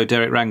order below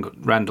Derek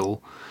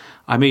Randall.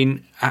 I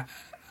mean,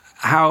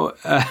 how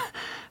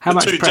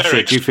much pressure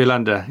Dereks. Do you feel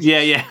under?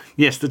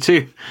 Yes, the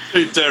two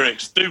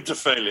Dereks doomed to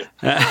failure.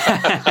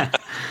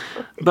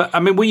 But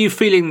I mean, were you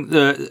feeling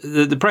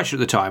the pressure at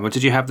the time, or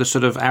did you have the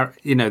sort of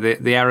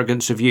the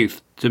arrogance of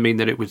youth to mean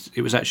that it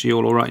was actually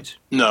all right?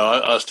 No,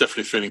 I was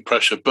definitely feeling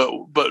pressure, but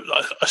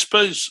I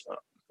suppose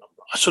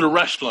I sort of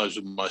rationalised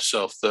with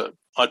myself that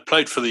I'd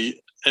played for the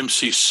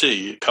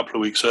MCC a couple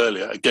of weeks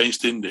earlier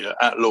against India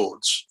at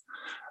Lord's.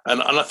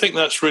 And I think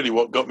that's really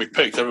what got me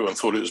picked. Everyone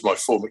thought it was my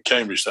form at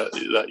Cambridge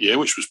that year,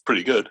 which was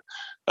pretty good.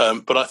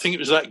 But I think it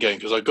was that game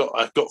because I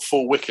got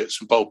 4 wickets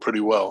and bowled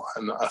pretty well.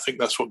 And I think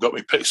that's what got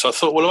me picked. So I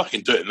thought, well, if I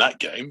can do it in that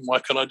game, why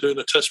can't I do it in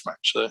a Test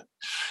match?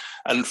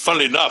 And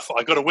funnily enough,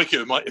 I got a wicket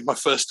in my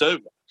first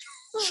over.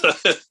 So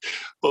it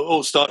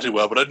all started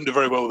well, but I didn't do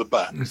very well with the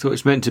bat. I thought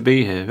it's meant to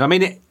be here. I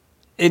mean,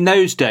 in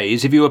those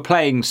days, if you were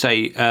playing,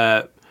 say,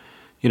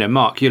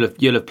 Mark,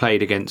 you'll have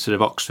played against sort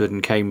of Oxford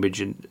and Cambridge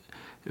and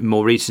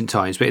more recent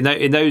times, but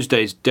in those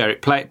days,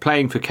 Derek,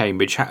 playing for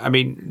Cambridge, I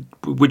mean,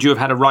 would you have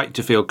had a right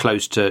to feel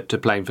close to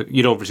playing for?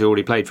 You'd obviously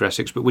already played for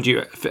Essex, but would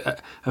you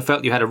have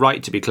felt you had a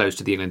right to be close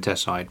to the England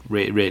Test side?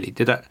 Really,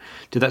 did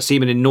that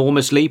seem an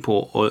enormous leap,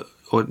 or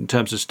in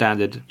terms of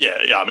standard? Yeah.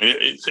 I mean,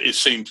 it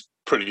seemed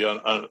pretty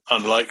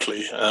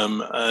unlikely,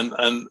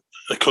 and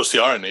of course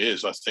the irony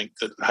is, I think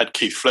that had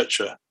Keith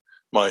Fletcher,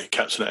 my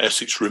captain at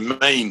Essex,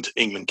 remained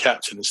England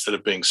captain instead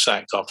of being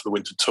sacked after the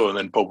winter tour and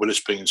then Bob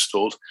Willis being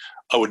installed,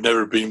 I would never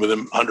have been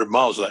within 100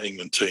 miles of that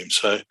England team.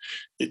 So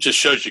it just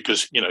shows you,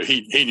 because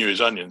he knew his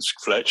onions,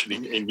 Fletch,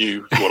 and he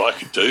knew what I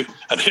could do,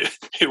 and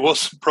it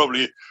wasn't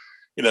probably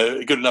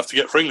good enough to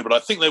get for England. But I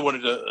think they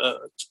wanted to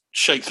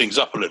shake things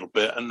up a little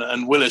bit,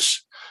 and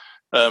Willis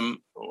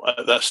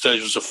at that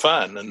stage was a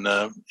fan, and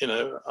I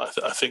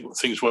think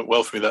things went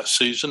well for me that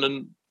season.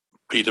 And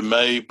Peter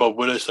May, Bob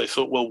Willis, they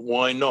thought, well,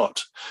 why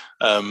not?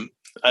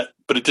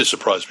 But it did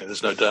surprise me,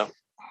 there's no doubt.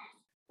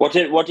 What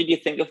did you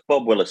think of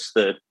Bob Willis?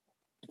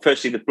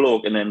 Firstly, the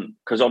bloke, and then,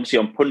 because obviously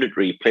on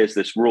punditry he plays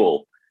this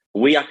role.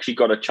 We actually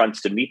got a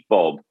chance to meet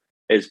Bob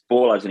as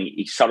bowlers, and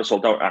he sat us all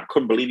down. I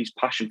couldn't believe his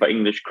passion for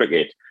English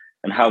cricket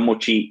and how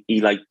much he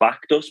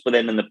backed us. But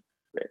then in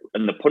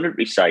the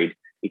punditry side,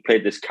 he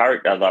played this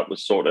character that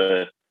was sort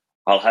of,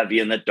 I'll have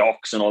you in the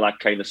docks and all that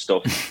kind of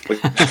stuff,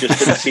 which just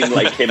didn't seem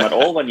like him at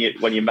all when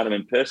you met him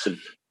in person.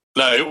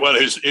 No, well,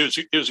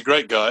 he was a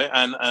great guy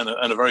and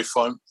a very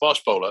fine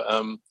fast bowler.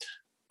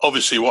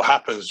 Obviously, what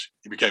happens,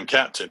 he became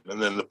captain, and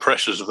then the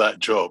pressures of that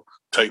job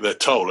take their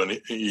toll,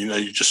 and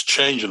you just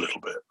change a little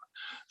bit.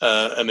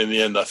 And in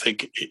the end, I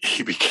think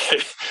he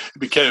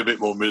became a bit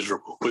more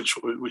miserable,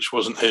 which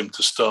wasn't him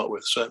to start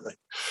with, certainly.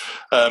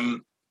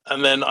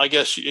 And then I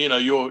guess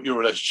your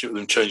relationship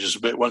with him changes a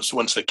bit once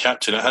they're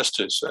captain. It has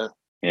to. So.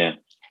 Yeah,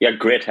 he had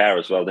great hair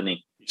as well, didn't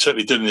he? He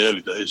certainly did in the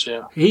early days.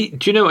 Yeah.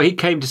 Do you know what? He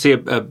came to see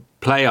a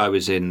play I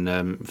was in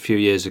a few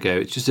years ago.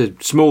 It's just a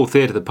small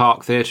theatre, the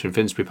Park Theatre in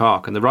Finsbury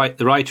Park, and the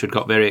writer had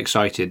got very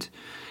excited.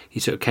 He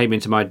sort of came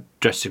into my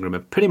dressing room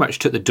and pretty much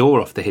took the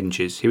door off the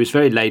hinges. He was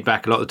very laid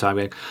back a lot of the time,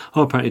 going,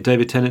 "Oh, apparently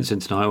David Tennant's in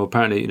tonight," or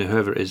apparently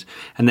whoever it is.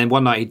 And then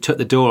one night he took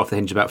the door off the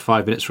hinge about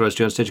 5 minutes for us to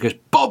go on stage. He goes,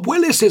 "Bob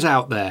Willis is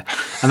out there,"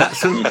 and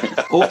that's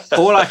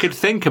all I could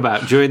think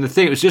about during the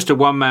thing. It was just a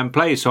one-man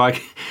play, so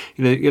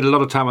you had a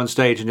lot of time on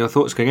stage and your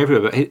thoughts going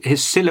everywhere. But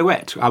his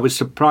silhouette, I was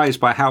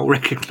surprised by how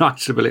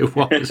recognisable it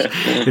was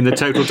in the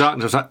total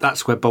darkness. I was like,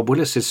 "That's where Bob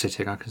Willis is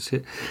sitting. I can see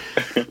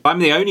it." I'm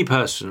the only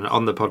person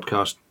on the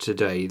podcast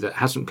today that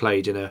hasn't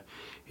played in a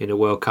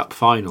World Cup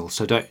final,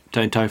 so don't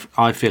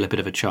I feel a bit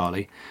of a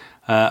Charlie.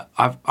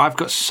 I've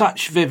got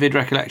such vivid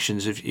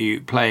recollections of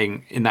you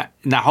playing in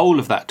the whole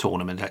of that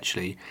tournament.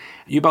 Actually,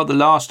 you bowled the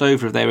last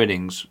over of their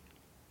innings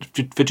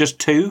for just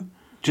two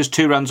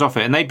runs off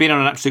it, and they'd been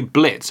on an absolute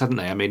blitz, hadn't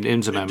they? I mean,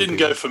 Inzamam didn't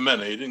go for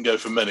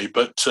many,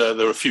 but there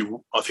were a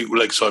few, I think,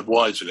 leg side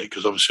wides in it,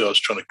 because obviously I was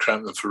trying to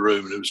cramp them for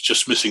room, and it was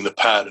just missing the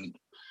pad, and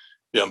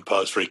the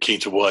umpires very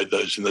keen to wide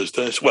those in those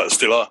days. Well,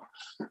 still are.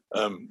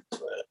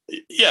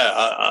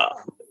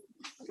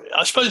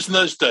 I suppose in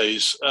those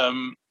days,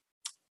 the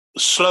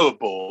slower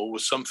ball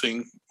was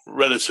something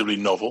relatively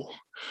novel.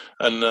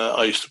 And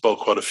I used to bowl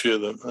quite a few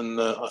of them.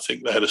 And I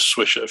think they had a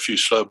swish at a few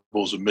slow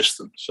balls and missed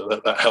them. So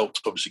that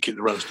helped, obviously, keep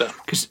the runs down.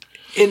 Because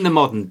in the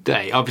modern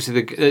day,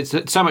 obviously,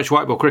 there's so much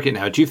white ball cricket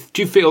now. Do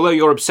you feel, although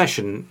your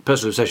personal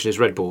obsession is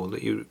red ball,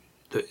 that you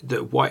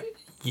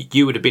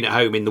would have been at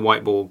home in the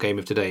white ball game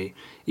of today,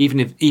 even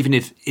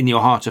if in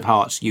your heart of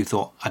hearts you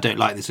thought, I don't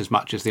like this as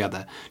much as the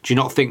other? Do you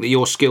not think that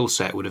your skill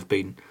set would have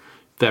been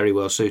very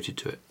well suited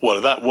to it? Well,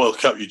 that World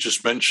Cup you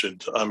just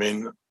mentioned, I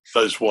mean,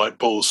 those white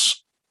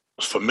balls,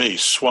 for me,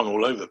 swung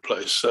all over the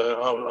place.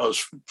 So I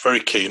was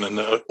very keen. And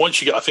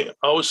once you get, I think,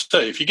 I always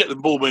say, if you get the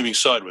ball moving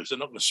sideways, they're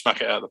not going to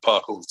smack it out of the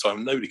park all the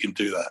time. Nobody can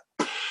do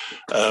that.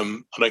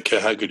 I don't care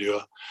how good you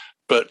are.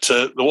 But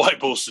the white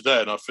balls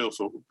today, and I feel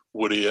for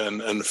Woody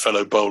and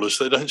fellow bowlers,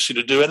 they don't seem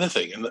to do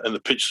anything. And the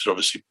pitches are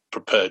obviously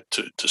prepared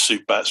to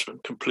suit batsmen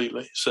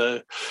completely.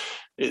 So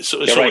it's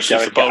You're right,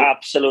 Derek, you're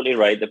absolutely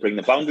right. They bring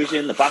the boundaries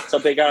in, the bats are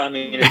bigger. I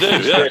mean,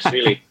 it's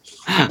really.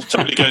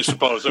 Totally against the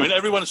bowlers. I mean,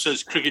 everyone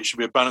says cricket should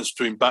be a balance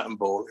between bat and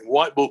ball. In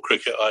white ball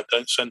cricket, I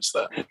don't sense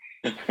that.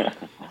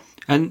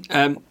 And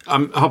I'm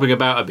hopping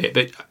about a bit,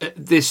 but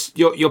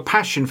your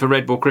passion for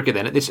red ball cricket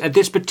then at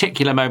this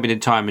particular moment in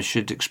time, I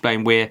should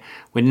explain, we're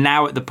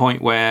now at the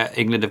point where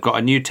England have got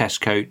a new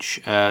Test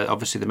coach.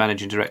 Obviously, the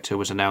managing director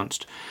was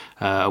announced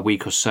a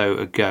week or so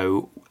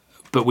ago,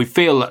 but we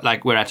feel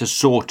like we're at a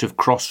sort of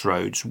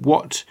crossroads.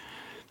 What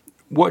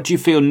do you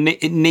feel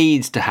it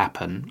needs to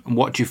happen, and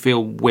what do you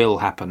feel will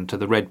happen to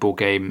the red ball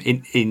game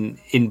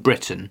in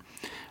Britain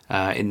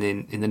in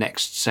the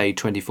next, say,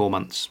 24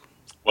 months?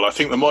 Well, I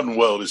think the modern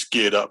world is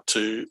geared up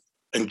to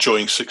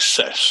enjoying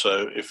success.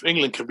 So if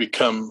England can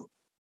become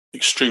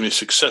extremely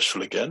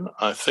successful again,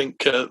 I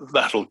think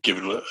that'll give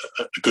it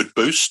a good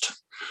boost.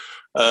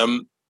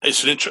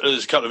 There's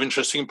a couple of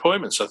interesting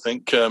appointments. I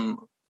think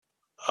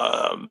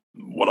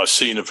what I've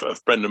seen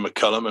of Brendan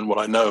McCullum and what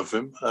I know of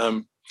him,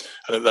 and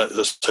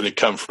that's only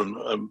come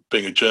from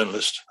being a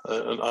journalist.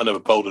 And I never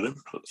bowled at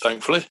him,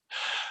 thankfully.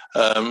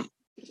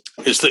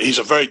 Is that he's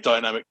a very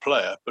dynamic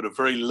player, but a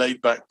very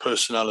laid-back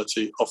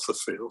personality off the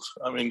field.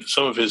 I mean,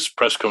 some of his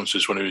press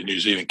conferences when he was New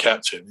Zealand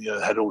captain,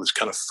 had all this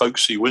kind of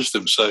folksy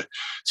wisdom. So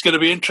it's going to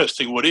be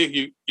interesting,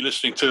 Woody. You're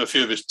listening to a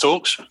few of his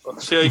talks.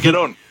 Let's see how you get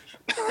on.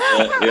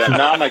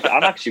 No,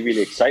 I'm actually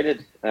really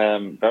excited.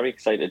 Very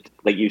excited.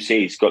 Like you say,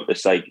 he's got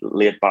this like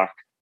laid-back,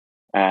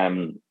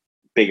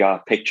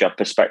 bigger picture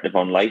perspective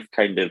on life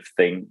kind of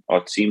thing, or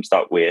it seems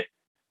that way.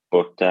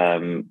 But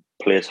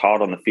plays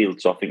hard on the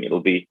field, so I think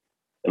it'll be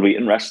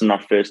interesting,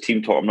 that first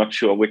team talk. I'm not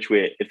sure which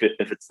way, if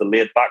it's the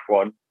laid back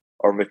one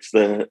or if it's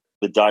the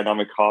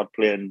dynamic, hard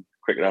playing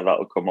cricketer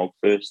that'll come out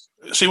first.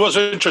 See, what's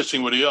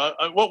interesting, Woody,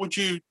 what would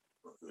you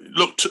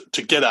look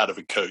to get out of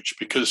a coach?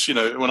 Because,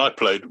 when I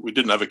played, we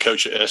didn't have a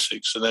coach at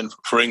Essex. And then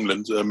for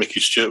England, Mickey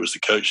Stewart was the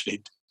coach, and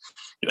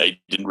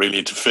he didn't really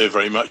interfere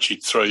very much.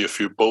 He'd throw you a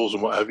few balls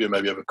and what have you,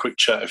 maybe have a quick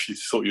chat if you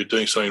thought you were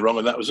doing something wrong,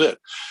 and that was it.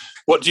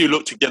 What do you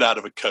look to get out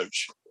of a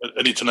coach,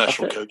 an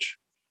international coach?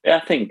 Yeah,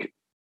 I think,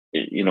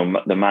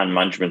 the man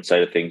management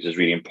side of things is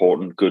really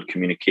important. Good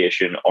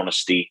communication,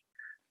 honesty,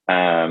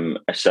 a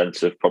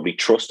sense of probably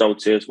trust, I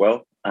would say, as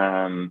well.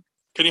 Can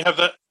you have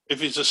that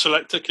if he's a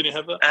selector? Can you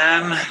have that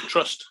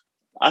trust?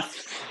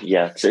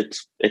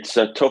 It's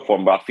a tough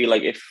one, but I feel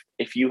like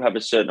if you have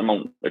a certain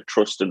amount of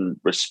trust and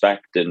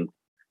respect and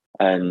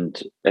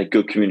a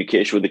good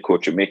communication with the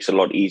coach, it makes it a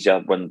lot easier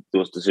when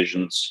those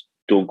decisions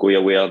don't go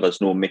your way, or there's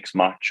no mix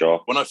match.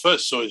 Or when I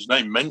first saw his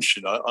name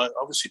mentioned, I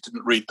obviously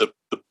didn't read the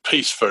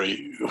piece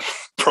very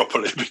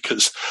properly,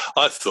 because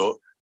I thought,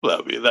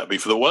 well, that'd be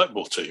for the white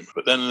ball team.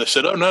 But then they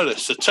said, oh no,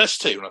 it's a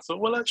test team. And I thought,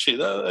 well, actually,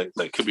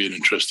 that could be an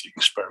interesting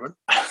experiment.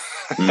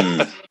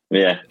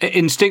 Yeah.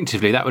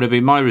 Instinctively, that would have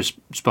been my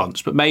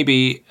response. But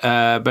maybe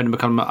Brendan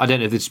McCullum, I don't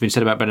know if this has been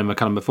said about Brendan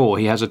McCullum before,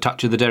 he has a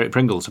touch of the Derek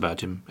Pringles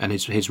about him, and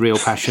his real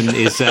passion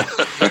is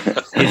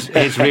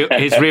his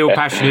real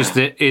passion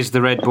is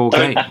the red ball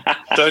game.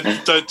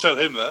 Don't tell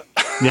him that.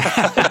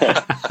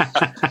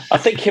 I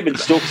think him and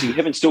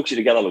Stokesy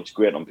together looks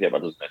great on paper,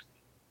 doesn't it?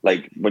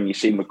 Like when you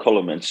see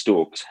McCullum and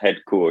Stokes, head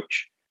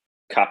coach,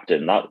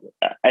 captain, that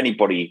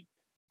any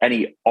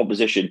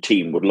opposition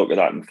team would look at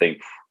that and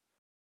think,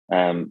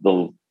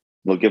 they'll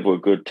give a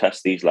good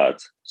test, these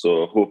lads.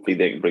 So hopefully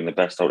they can bring the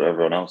best out of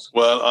everyone else.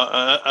 Well,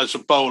 as a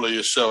bowler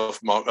yourself,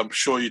 Mark, I'm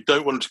sure you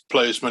don't want to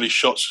play as many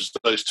shots as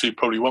those two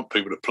probably want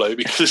people to play,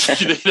 because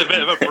you need a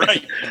bit of a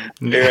break.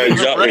 Yeah,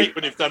 exactly. A break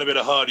when you've done a bit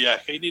of hard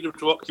yak. You need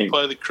to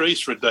occupy the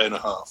crease for a day and a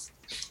half.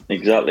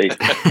 Exactly.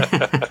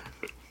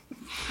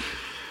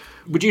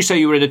 Would you say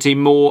you were in a team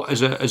more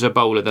as a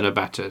bowler than a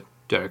batter,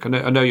 Derek?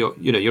 I know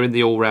you're in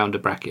the all-rounder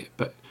bracket,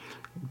 but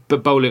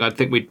bowling, I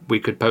think we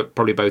could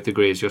probably both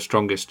agree, is your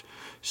strongest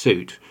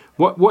suit.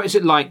 What is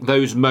it like,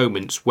 those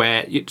moments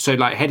where, so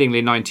like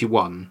Headingley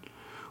 91,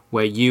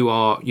 where you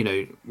are,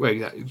 where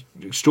that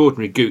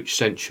extraordinary Gooch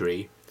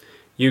century,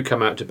 you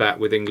come out to bat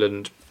with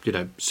England,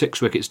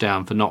 6 wickets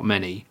down for not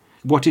many,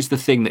 What is the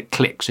thing that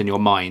clicks in your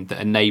mind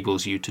that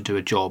enables you to do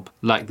a job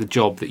like the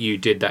job that you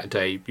did that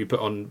day? You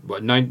put on,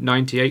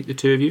 98, the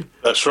two of you?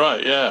 That's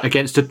right, yeah.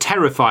 Against a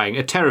terrifying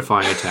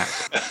attack.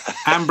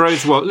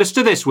 Ambrose Walsh. Listen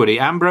to this, Woody.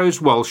 Ambrose,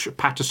 Walsh,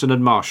 Patterson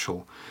and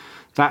Marshall.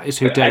 That is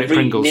who Derek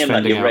Pringle's defending out.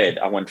 Every name that you read,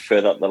 out. I went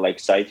further up the like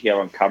side here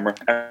on camera.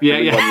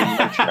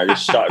 Yeah. I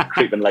just started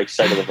creeping like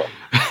side of the book.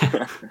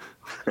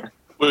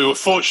 We were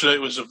fortunate.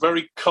 It was a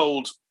very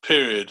cold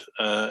period,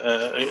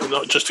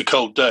 not just a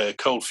cold day, a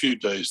cold few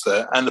days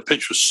there, and the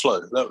pitch was slow.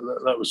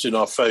 That was in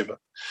our favour.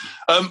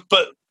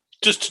 But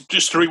just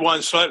to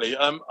rewind slightly,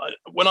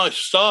 when I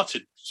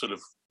started sort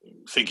of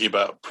thinking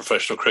about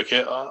professional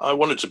cricket, I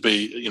wanted to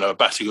be, a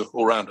batting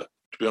all-rounder,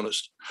 to be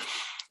honest,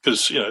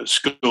 because at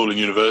school and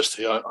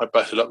university, I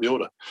batted up the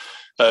order.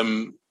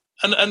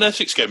 And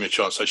Essex gave me a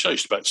chance. I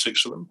used to bat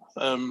 6 of them.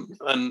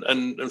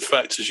 And in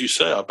fact, as you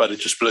say, I batted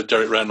just below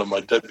Derek Rand on my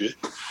debut.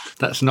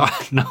 That's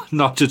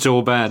not at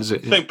all bad, is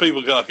it? I think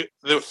people they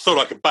thought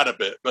I could bat a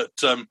bit, but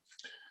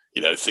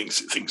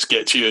things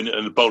get to you,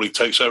 and the bowling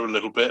takes over a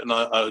little bit, and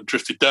I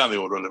drifted down the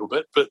order a little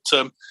bit. But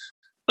no,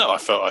 I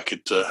felt I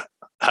could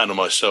handle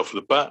myself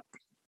with a bat.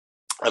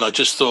 And I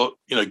just thought,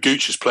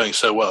 Gooch is playing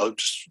so well,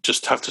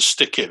 just have to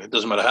stick in. It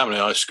doesn't matter how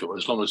many I score,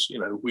 as long as,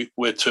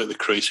 we're two at the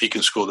crease, he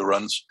can score the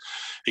runs,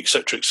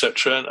 etc.,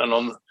 etc. And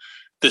on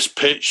this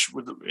pitch,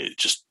 it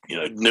just,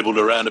 nibbled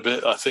around a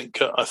bit. I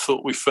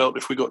thought we felt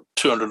if we got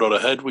 200 odd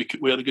ahead, we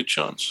had a good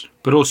chance.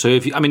 But also, you're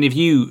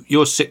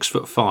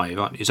 6'5",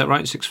 aren't you? Is that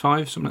right?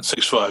 6'5", something like that?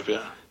 6'5",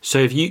 yeah. So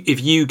if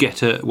you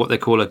get what they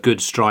call a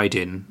good stride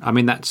in,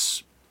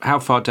 that's... How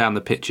far down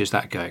the pitch is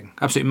that going?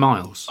 Absolutely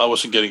miles. I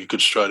wasn't getting a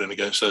good stride in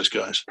against those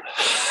guys.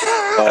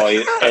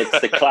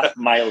 It's the clap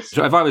miles.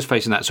 So if I was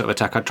facing that sort of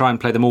attack, I'd try and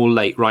play them all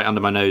late, right under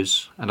my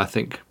nose, and I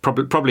think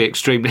probably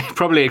extremely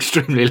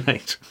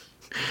late.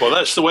 Well,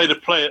 that's the way to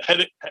play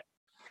it.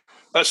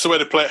 That's the way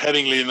to play it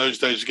Headingley in those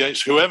days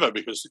against whoever,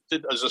 because it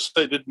did, as I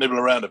say, it did nibble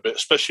around a bit,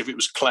 especially if it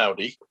was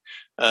cloudy.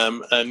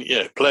 Play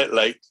it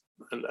late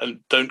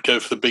and don't go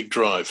for the big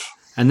drive.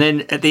 And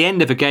then at the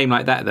end of a game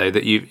like that, though,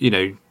 that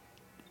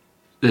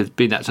there's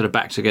been that sort of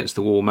backs against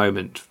the wall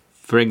moment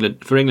for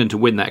England to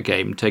win that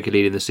game, take a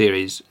lead in the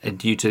series,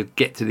 and you to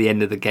get to the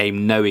end of the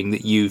game knowing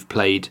that you've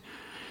played,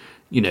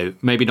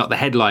 maybe not the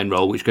headline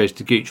role, which goes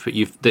to Gooch, but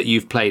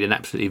you've played an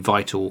absolutely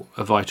vital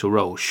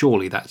role.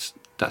 Surely that's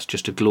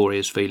just a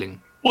glorious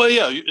feeling. Well,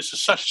 yeah, it's a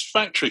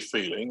satisfactory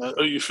feeling.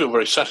 You feel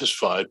very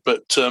satisfied.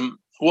 But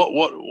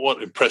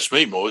what impressed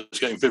me more was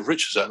getting Viv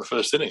Richards out in the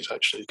first innings,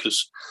 actually,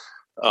 because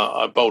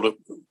I bowled a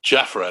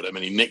Jaffa at him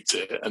and he nicked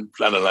it, and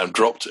Lanalam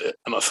dropped it,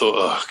 and I thought,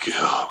 oh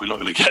God, we're not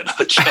going to get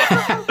another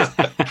chance.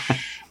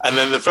 And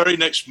then the very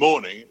next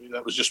morning,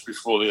 that was just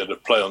before they had to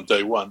play on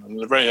day one, and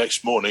the very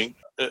next morning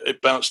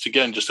it bounced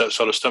again just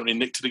outside of stump, and he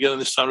nicked it again,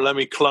 and this time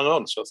Lemmy clung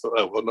on. So I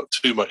thought, not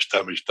too much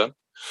damage done.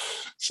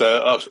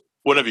 So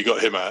whenever you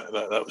got him out,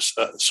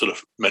 that sort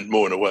of meant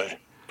more in a way,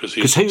 because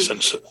he's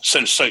a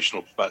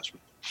sensational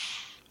batsman.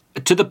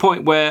 To the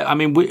point where,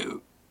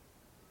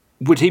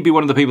 would he be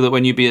one of the people that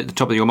when you'd be at the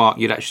top of your mark,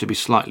 you'd actually be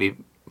slightly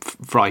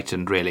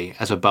frightened, really,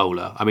 as a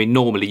bowler?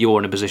 Normally you're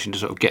in a position to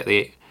sort of get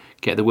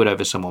the wood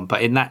over someone,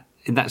 but in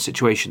that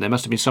situation, there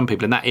must have been some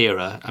people in that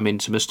era,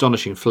 some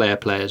astonishing flair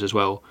players as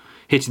well,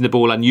 hitting the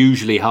ball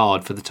unusually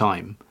hard for the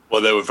time.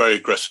 Well, they were very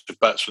aggressive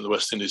batsmen. The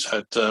West Indies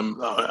had,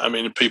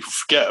 people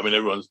forget,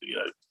 everyone's,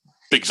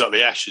 bigs up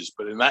the Ashes,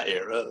 but in that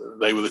era,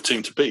 they were the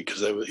team to beat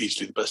because they were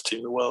easily the best team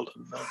in the world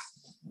and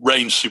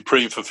reigned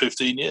supreme for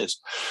 15 years.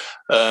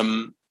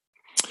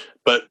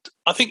 But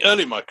I think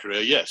early in my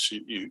career, yes,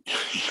 you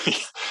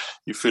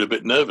feel a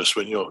bit nervous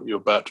when you're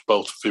about to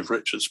bowl to Viv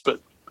Richards. But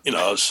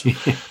I was in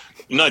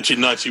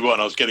 1991.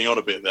 I was getting on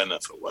a bit then. I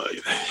thought, well,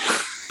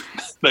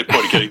 no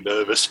point in getting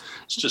nervous.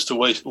 It's just a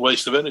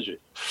waste of energy.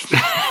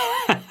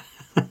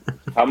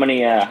 How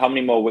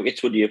many more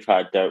wickets would you have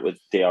had out with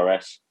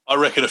DRS? I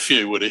reckon a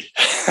few, Woody.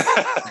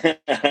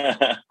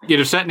 You'd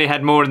have certainly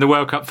had more in the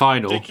World Cup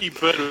final. Dickie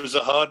Bird was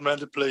a hard man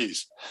to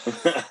please.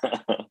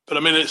 But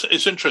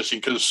it's interesting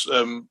because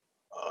I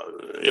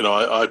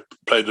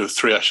played the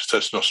 3 Ashes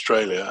Tests in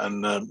Australia,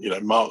 and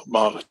Mark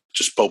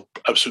just bowled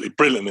absolutely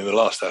brilliant in the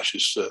last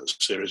Ashes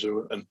series,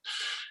 and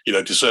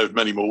deserved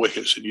many more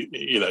wickets. And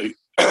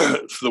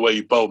for the way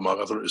you bowled, Mark,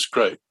 I thought it was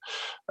great.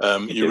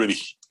 You really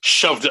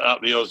shoved it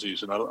up the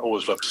Aussies, and I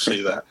always love to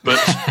see that. But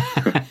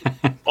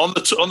on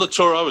the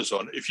tour I was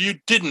on, if you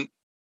didn't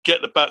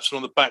get the batsman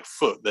on the back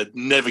foot, they'd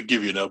never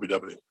give you an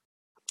LBW.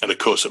 And of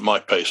course, at my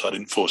pace, I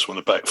didn't force them on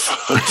the back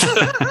foot.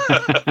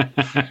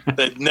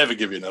 They'd never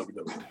give you an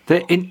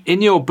LBW.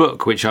 In your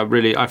book, which I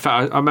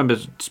remember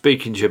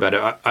speaking to you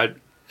about it,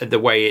 the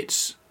way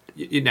it's,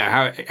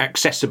 how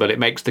accessible it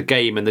makes the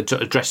game and the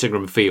dressing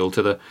room feel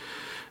to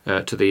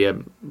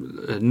the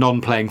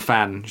non-playing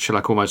fan, shall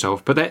I call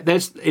myself? But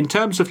there's, in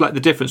terms of like the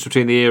difference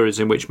between the eras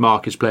in which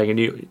Mark is playing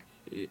and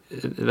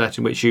that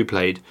in which you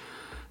played.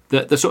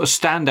 The sort of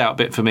standout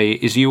bit for me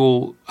is you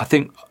all, I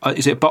think,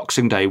 is it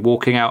Boxing Day,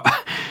 walking out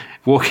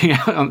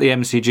on the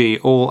MCG,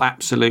 all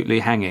absolutely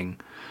hanging.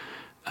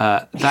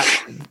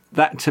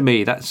 That to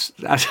me, that's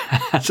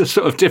a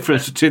sort of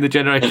difference between the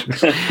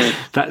generations.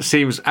 That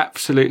seems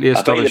absolutely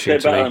astonishing I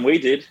bet you to played me. better than we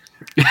did.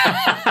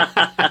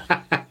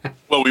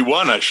 Well, we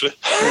won actually.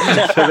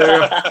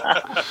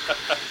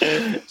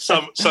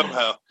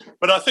 Somehow,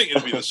 but I think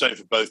it'll be the same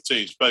for both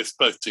teams.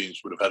 Both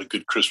teams would have had a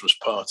good Christmas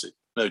party,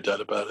 no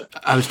doubt about it.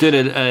 I was doing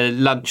a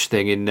lunch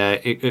thing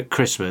at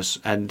Christmas,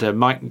 and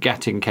Mike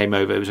Gatting came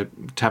over. It was a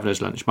Taverners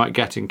lunch. Mike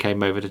Gatting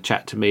came over to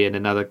chat to me and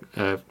another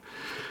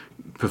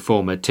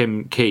performer,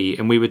 Tim Key,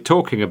 and we were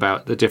talking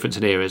about the difference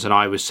in eras, and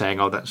I was saying,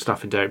 that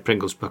stuff in Derek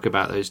Pringle's book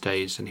about those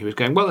days, and he was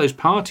going, well, those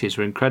parties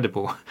were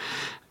incredible.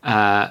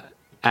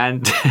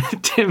 And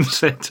Tim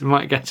said to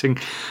Mike Gatting,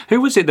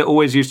 who was it that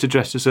always used to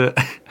dress as a...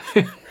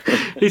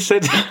 He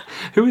said,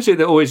 who was it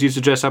that always used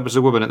to dress up as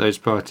a woman at those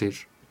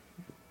parties?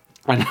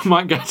 And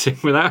Mike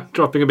Gatting, without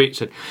dropping a beat,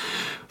 said,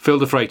 Phil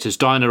de Freitas,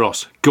 Diana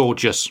Ross,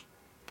 gorgeous.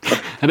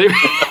 And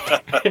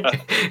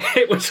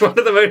it was one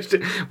of the most...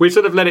 We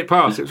sort of let it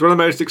pass. It was one of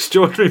the most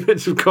extraordinary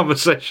bits of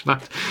conversation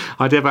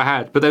I'd ever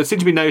had. But there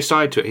seemed to be no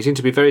side to it. It seemed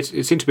to be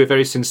a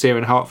very sincere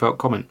and heartfelt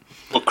comment.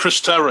 Well, Chris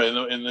Tarray,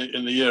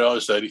 in the year I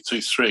was there,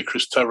 82-3,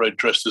 Chris Tarray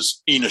dressed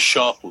as Ina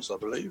Sharples, I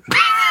believe.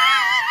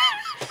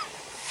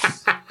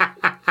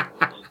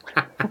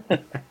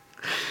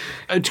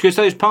 Because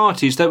those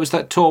parties, there was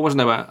that tour, wasn't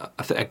there?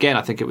 I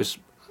think it was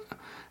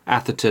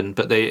Atherton,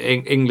 but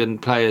the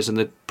England players and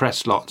the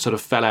press lot sort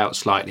of fell out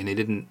slightly, and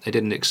they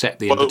didn't accept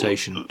the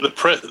invitation.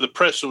 The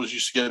press always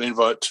used to get an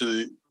invite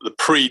to the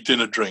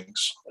pre-dinner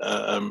drinks,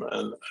 and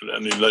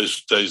in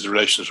those days the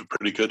relations were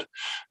pretty good,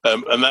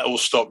 and that all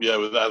stopped.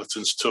 With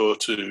Atherton's tour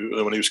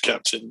to when he was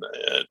captain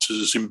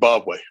to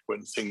Zimbabwe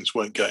when things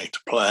weren't going to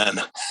plan,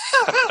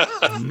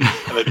 and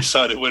they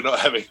decided we're not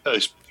having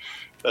those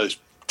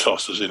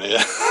tossers in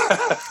here,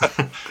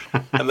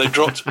 and they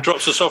dropped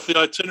us off the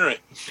itinerary.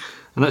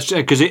 And that's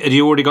because had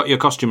you already got your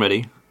costume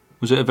ready?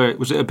 Was it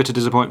a bit of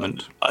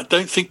disappointment? I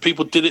don't think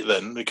people did it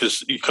then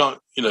because you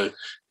can't,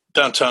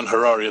 downtown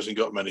Harare hasn't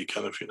got many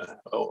kind of,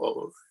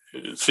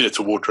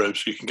 theatre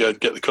wardrobes. You can go and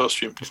get the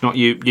costume. It's not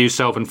you,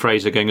 Self and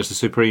Fraser going as the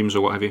Supremes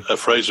or what have you.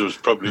 Fraser was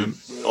probably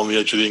on the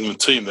edge of the England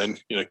team then,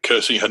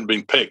 cursing he hadn't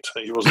been picked.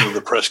 He wasn't in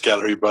the press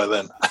gallery by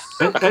then.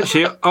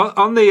 Actually,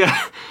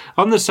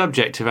 on the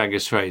subject of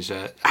Angus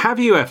Fraser, have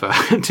you ever,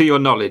 to your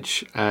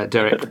knowledge,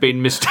 Derek,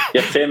 been mistaken?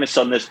 You're famous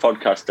on this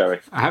podcast,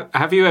 Derek.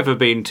 Have you ever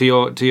been, to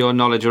your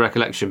knowledge or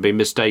recollection, been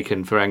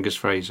mistaken for Angus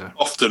Fraser?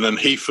 Often, and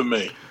he for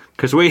me.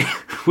 Because we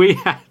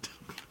had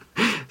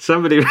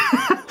somebody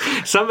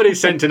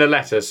sent in a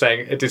letter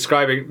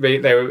describing me.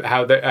 They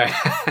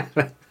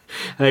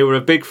were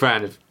a big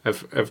fan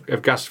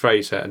of Gus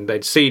Fraser, and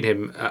they'd seen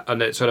him on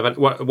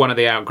one of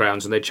the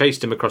outgrounds, and they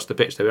chased him across the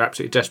pitch. They were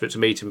absolutely desperate to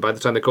meet him. By the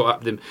time they caught up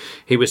with him,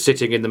 he was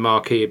sitting in the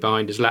marquee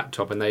behind his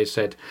laptop, and they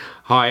said,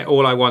 "Hi,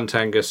 all I want,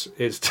 Angus,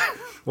 is to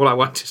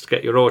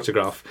get your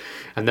autograph."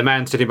 And the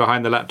man sitting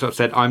behind the laptop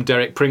said, "I'm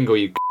Derek Pringle,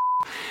 you."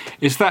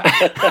 Is that?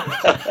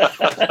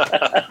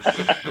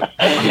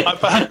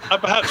 I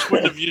perhaps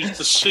wouldn't have used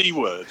the C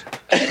word.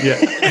 Yeah.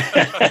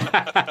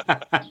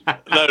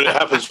 No, it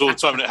happens all the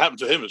time, and it happened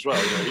to him as well.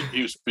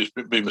 He was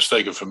being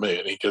mistaken for me,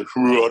 and he goes,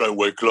 "I don't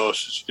wear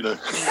glasses,"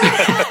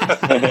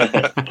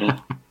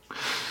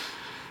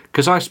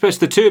 Because I suppose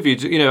the two of you,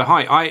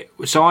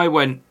 I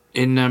went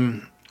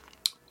in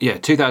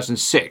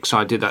 2006.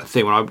 I did that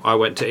thing when I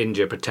went to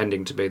India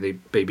pretending to be the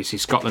BBC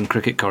Scotland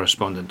cricket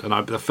correspondent, and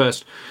I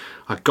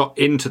got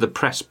into the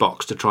press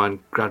box to try and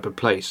grab a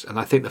place, and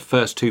I think the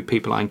first two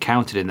people I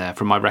encountered in there,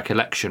 from my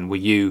recollection, were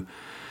you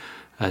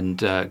and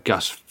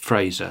Gus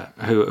Fraser,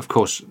 who, of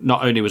course,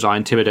 not only was I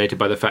intimidated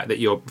by the fact that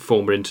you're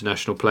former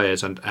international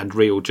players and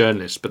real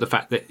journalists, but the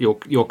fact that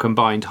your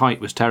combined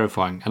height was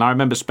terrifying. And I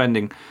remember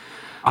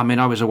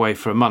I was away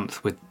for a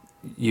month with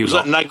you. Was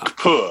that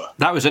Nagpur?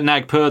 That was at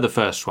Nagpur, the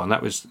first one.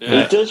 That was.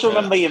 He does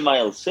remember you,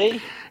 Miles. See,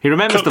 he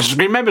remembers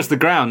the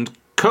ground.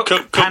 Cook,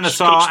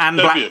 Panesar,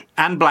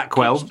 and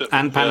Blackwell,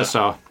 and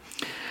Panesar.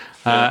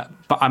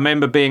 But I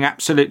remember being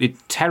absolutely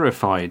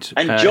terrified.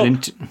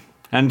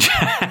 And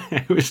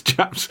it was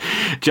Jupp's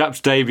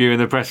debut in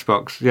the press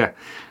box. Yeah.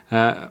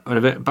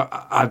 But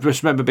I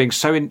just remember being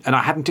and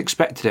I hadn't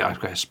expected it, I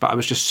guess, but I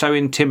was just so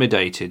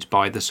intimidated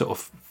by the sort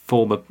of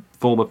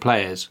former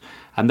players.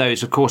 And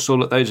those, of course,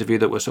 all those of you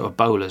that were sort of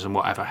bowlers and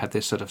whatever had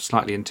this sort of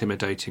slightly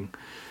intimidating,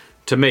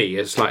 to me,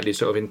 a slightly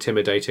sort of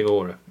intimidating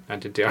aura.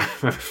 And I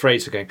remember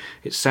Fraser going,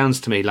 "It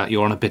sounds to me like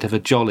you're on a bit of a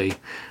jolly."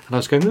 And I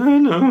was going,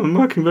 no, I'm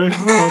working very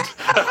hard.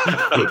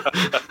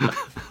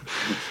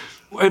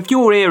 Of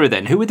your era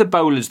then, who were the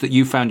bowlers that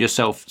you found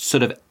yourself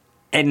sort of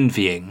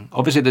envying?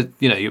 Obviously,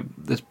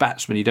 there's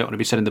batsmen you don't want to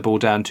be sending the ball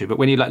down to, but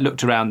when you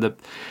looked around the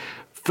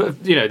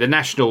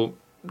national,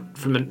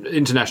 from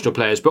international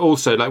players, but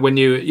also when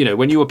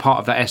you were part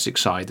of that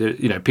Essex side,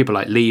 people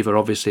like Lever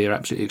obviously are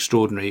absolutely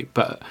extraordinary,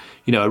 but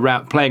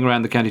playing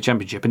around the county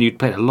championship, and you'd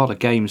played a lot of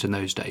games in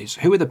those days.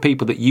 Who were the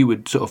people that you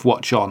would sort of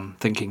watch on,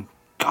 thinking,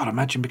 "God,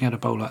 imagine being able to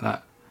bowl like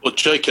that"? Well,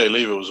 J.K.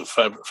 Lever was a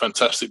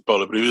fantastic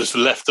bowler, but he was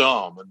left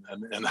arm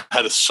and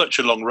had such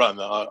a long run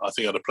that I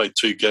think I'd have played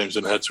 2 games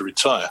and had to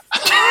retire.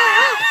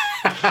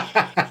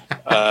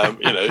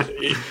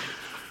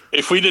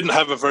 If we didn't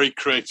have a very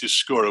creative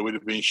scorer, we'd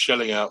have been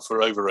shelling out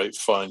for over-rate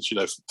fines,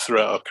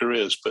 throughout our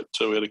careers. But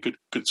we had a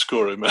good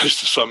scorer who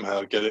managed to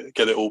somehow get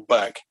it all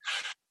back.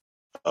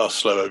 Our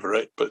slow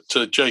over-rate. But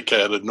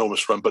J.K. had an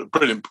enormous run, but a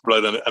brilliant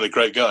bloke and a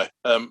great guy.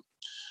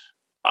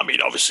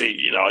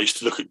 Obviously, I used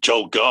to look at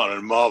Joel Garner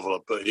and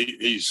marvel, but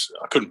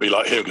I couldn't be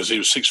like him because he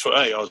was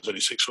 6'8". I was only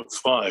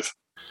 6'5",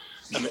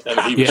 and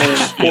he was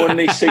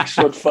only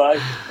 6'5".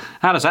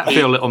 How does that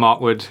feel, little Mark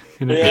Wood?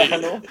 Yeah, I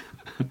know.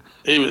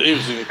 He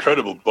was an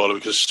incredible bowler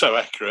because so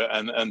accurate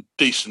and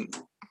decent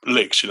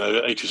licks.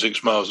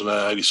 86 miles an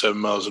hour, 87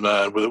 miles an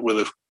hour, with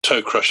a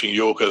toe crushing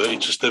Yorker that he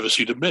just never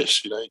seemed to miss.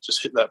 He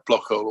just hit that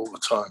block hole all the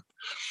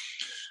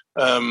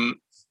time.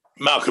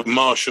 Malcolm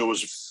Marshall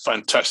was a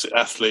fantastic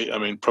athlete.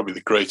 Probably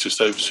the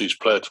greatest overseas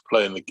player to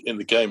play in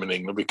the game in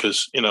England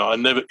because he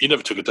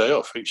never took a day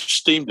off. He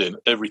steamed in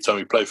every time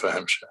he played for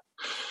Hampshire,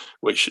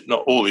 which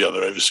not all the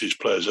other overseas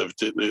players ever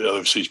did, the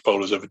overseas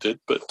bowlers ever did.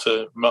 But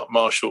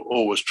Marshall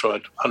always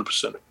tried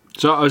 100%.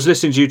 So I was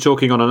listening to you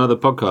talking on another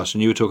podcast,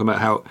 and you were talking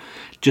about how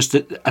just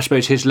I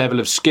suppose his level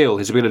of skill,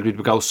 his ability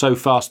to bowl so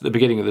fast at the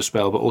beginning of the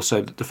spell, but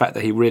also the fact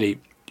that he really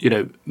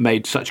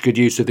made such good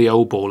use of the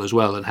old ball as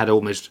well, and had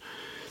almost.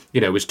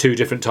 Was 2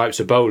 different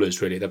types of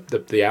bowlers, really.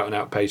 The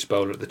out-and-out pace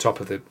bowler at the top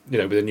of the,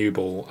 with a new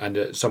ball,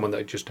 and someone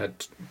that just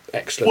had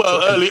excellent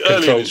early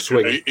in his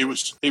swing. Career,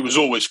 he was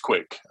always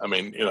quick.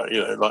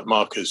 Like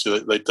Marcus,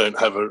 they don't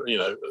have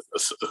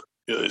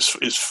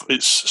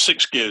it's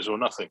 6 gears or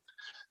nothing.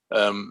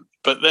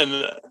 But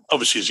then,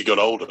 obviously, as he got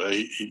older,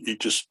 he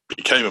just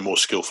became a more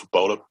skillful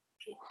bowler.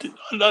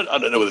 I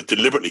don't know whether he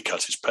deliberately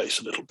cut his pace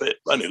only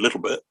a little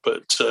bit,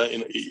 but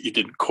he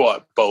didn't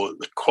quite bowl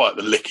quite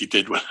the lick he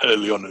did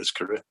early on in his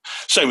career.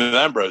 Same with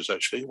Ambrose,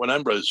 actually.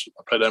 I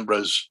played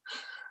Ambrose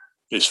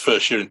his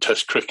first year in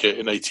Test cricket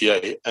in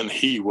 '88, and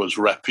he was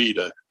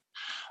rapido.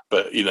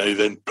 But he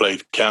then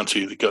played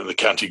county, the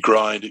county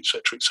grind,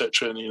 etc.,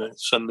 and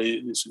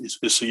suddenly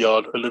it's a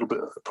yard, a little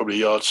bit, probably a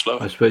yard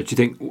slower. I suppose. Do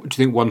you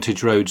think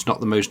Wantage Road's not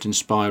the most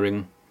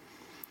inspiring?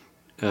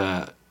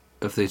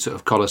 Of the sort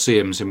of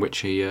coliseums in which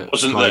he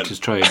applied his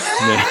trade.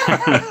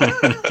 Yeah.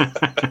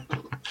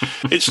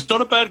 It's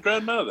not a bad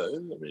ground now, though.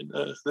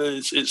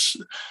 It's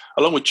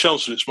along with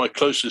Chelmsford, it's my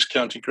closest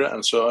county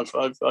ground, so I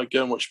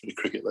go and watch a bit of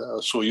cricket there. I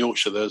saw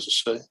Yorkshire there, as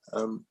I say,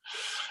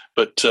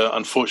 but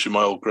unfortunately,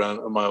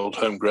 my old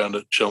home ground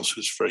at Chelmsford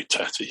is very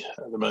tatty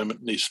at the moment.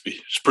 It needs to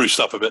be spruced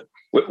up a bit.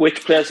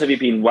 Which players have you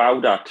been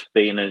wowed at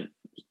being a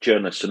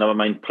journalist? So never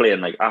mind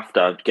playing,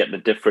 after getting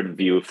a different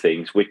view of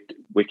things.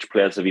 Which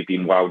players have you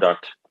been wowed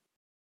at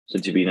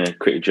since you've been a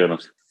cricket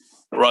journalist?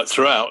 Right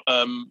throughout.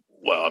 Ben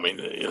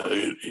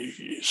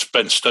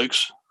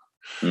Stokes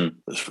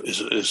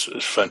is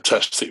a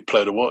fantastic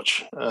player to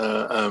watch.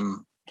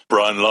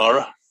 Brian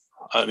Lara.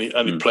 I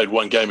only played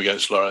 1 game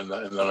against Lara in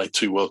the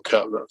 '92 World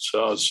Cup.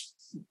 So I was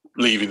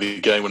leaving the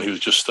game when he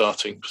was just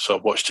starting. So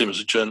I watched him as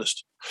a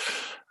journalist.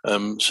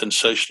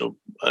 Sensational.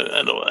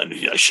 And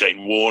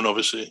Shane Warne,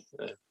 obviously.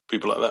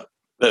 People like that.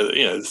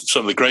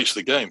 Some of the greats of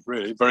the game,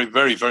 really. Very,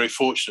 very, very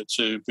fortunate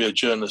to be a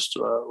journalist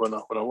when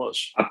I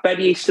was. I bet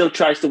he still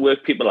tries to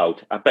work people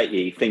out. I bet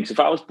he thinks, if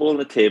I was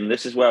bowling at him,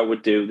 this is what I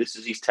would do, this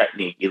is his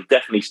technique. He'll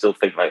definitely still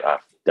think like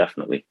that.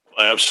 Definitely.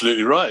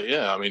 Absolutely right,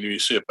 yeah. If you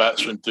see a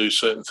batsman do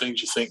certain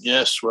things, you think,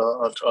 yes,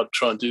 well, I'd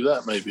try and do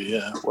that maybe,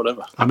 yeah,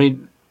 whatever.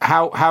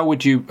 How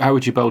would you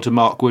bowl to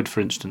Mark Wood,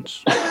 for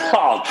instance?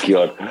 Oh,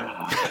 God.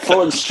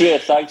 Full and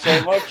straight, thanks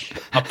very much.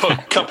 I put a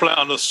couple out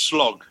on a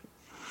slog.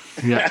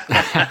 Yeah.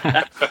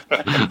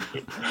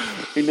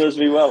 He knows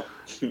me well.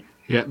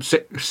 Yeah,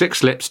 6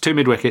 slips, 2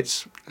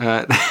 mid-wickets.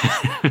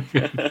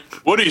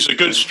 Woody's a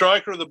good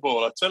striker of the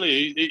ball. I tell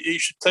you, he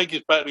should take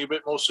his batting a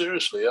bit more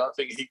seriously. I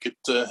think he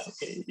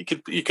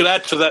could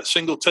add to that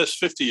single Test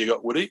 50 you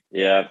got, Woody.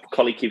 Yeah,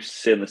 Collie keeps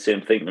saying the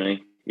same thing to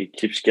me. He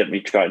keeps getting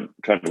me trying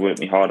to work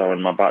me harder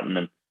on my batting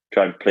and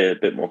try and play a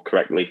bit more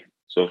correctly.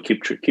 So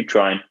keep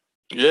trying.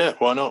 Yeah,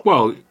 why not?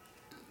 Well,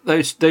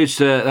 those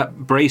that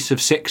brace of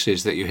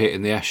 6s that you hit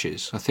in the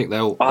Ashes, I think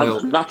they'll...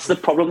 That's the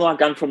problem, though. I've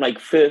gone from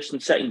first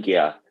and second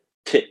gear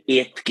to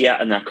 8th gear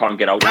and I can't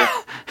get out of it.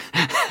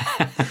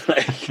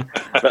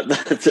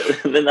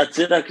 Then that's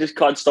it. I just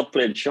can't stop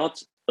playing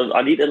shots.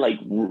 I need to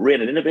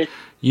rein it in a bit.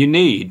 You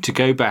need to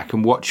go back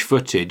and watch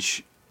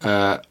footage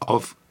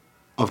of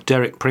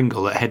Derek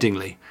Pringle at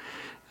Headingley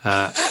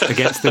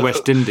against the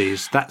West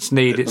Indies. That's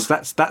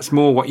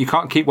more what you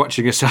can't keep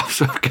watching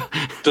yourself.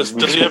 Does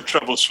he have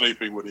trouble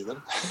sleeping, Woody, then?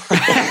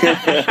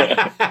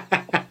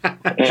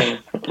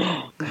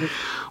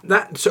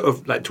 That sort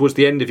of towards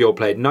the end of your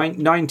play,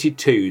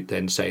 92,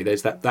 then say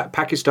there's that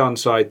Pakistan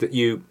side that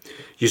you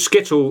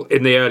skittle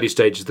in the early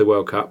stages of the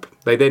World Cup.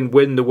 They then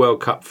win the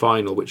World Cup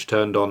final, which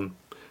turned on,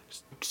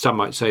 some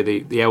might say,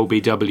 the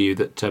LBW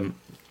that.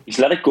 He's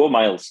let it go,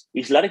 Miles.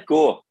 He's let it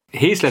go.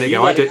 He's let it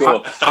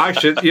go. I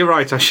should. You're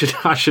right. I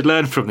should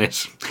learn from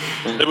this.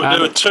 There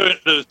were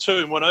two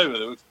in one over.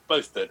 They were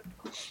both dead.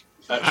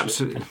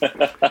 Absolutely.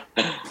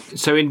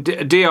 So in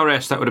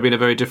DRS, that would have been a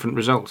very different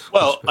result.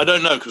 Well, I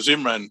don't know, because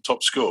Imran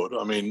top scored.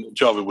 I mean,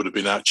 Java would have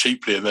been out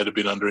cheaply, and they'd have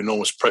been under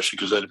enormous pressure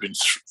because they'd have been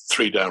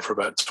 3 down for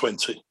about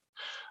 20.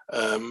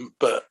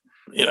 But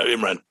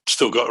Imran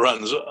still got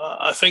runs.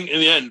 I think in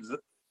the end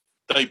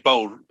they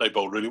bowled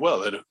really well.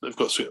 They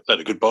had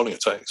a good bowling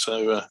attack,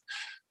 so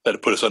they'd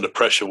have put us under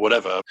pressure,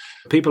 whatever.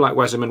 People like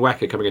Wasim and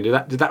Wacker coming in,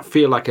 did that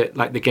feel like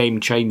the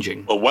game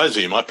changing? Well,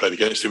 Wasim, I played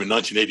against him in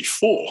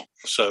 1984,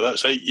 so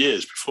that's 8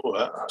 years before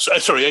that.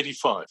 Sorry,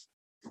 85.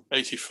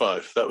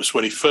 85. That was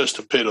when he first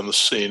appeared on the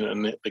scene,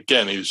 and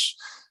again, he was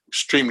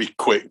extremely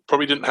quick.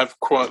 Probably didn't have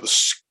quite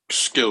the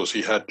skills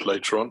he had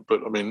later on,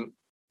 but I mean,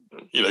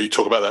 you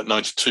talk about that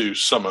 92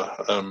 summer.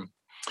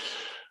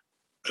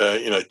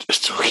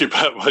 Just talking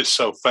about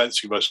myself,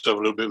 fancying myself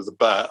a little bit with the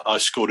bat, I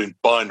scored in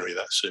binary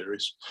that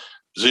series.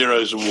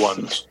 0s and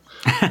 1s,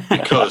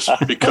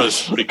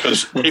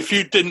 because if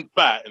you didn't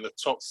bat in the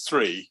top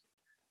 3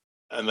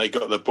 and they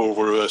got the ball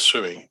reverse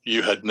swinging,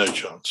 you had no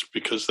chance,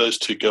 because those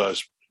two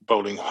guys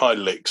bowling high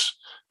licks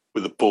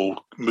with the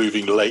ball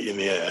moving late in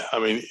the air. I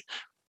mean,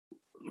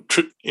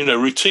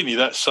 routinely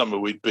that summer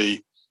we'd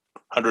be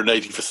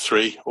 180 for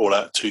 3, all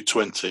out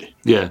 220.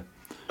 Yeah.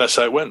 That's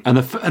how it went. And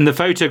the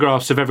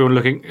photographs of everyone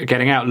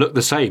getting out looked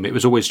the same. It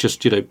was always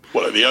just,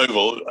 Well, at the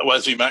Oval,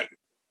 Wesley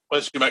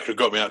Macker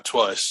got me out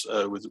twice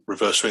with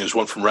reverse swingers,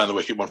 one from around the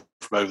wicket, one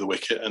from over the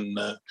wicket. And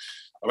I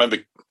remember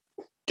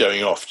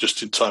going off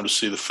just in time to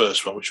see the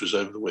first one, which was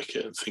over the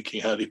wicket, and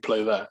thinking, how did he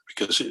play that?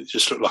 Because it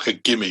just looked like a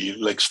gimme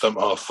leg stump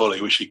half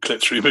volley, which he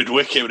clipped through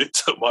mid-wicket, but it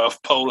took my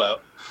off pole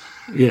out.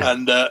 Yeah.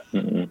 And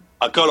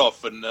I got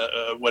off, and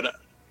when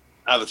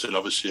Atherton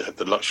obviously had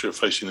the luxury of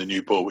facing the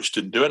new ball, which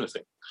didn't do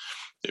anything.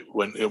 It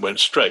went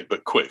straight,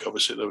 but quick.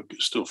 Obviously, they were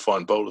still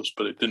fine bowlers,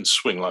 but it didn't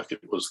swing like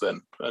it was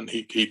then. And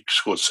he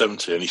scored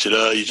 70, and he said,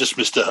 you just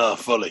missed a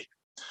half volley.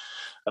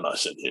 And I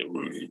said,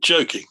 you're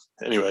joking.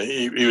 Anyway,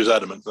 he was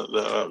adamant that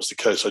was the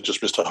case. I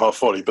just missed a half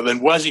volley. But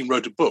then Wasim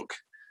wrote a book,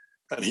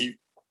 and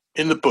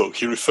in the book,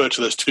 he referred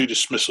to those 2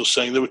 dismissals,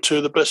 saying they were 2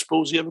 of the best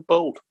balls he ever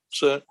bowled.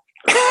 So...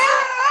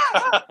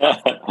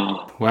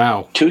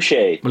 Wow.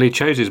 Touché. Well, he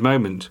chose his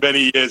moment.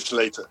 Many years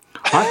later.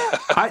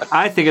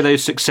 I think of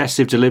those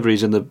successive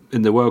deliveries in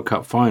the World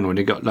Cup final when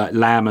he got like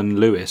Lamb and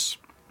Lewis.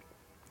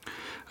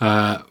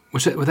 Were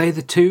they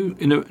the two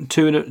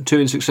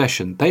in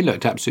succession? They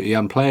looked absolutely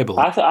unplayable.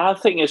 I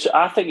think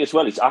as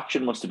well his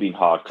action must have been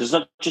hard, because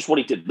not just what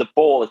he did. The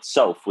ball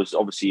itself was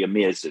obviously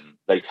amazing,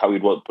 like how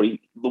he'd work, but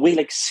the way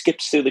he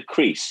skips through the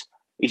crease,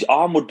 his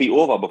arm would be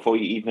over before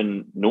you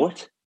even know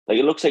it. Like,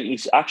 it looks like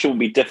his action would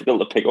be difficult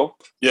to pick up.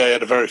 Yeah, he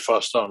had a very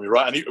fast arm, you're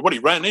right. And he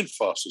ran in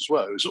fast as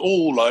well. It was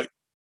all like,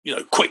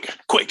 quick.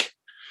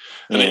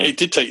 And it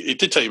did take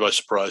you by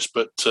surprise.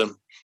 But,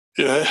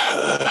 he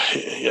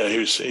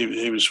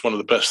was one of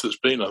the best that's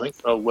been, I think.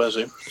 Old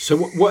Wasim. So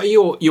what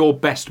are your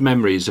best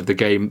memories of the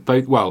game?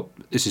 Both, well,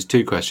 this is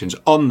 2 questions.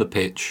 On the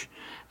pitch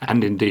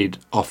and indeed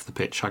off the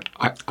pitch.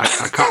 I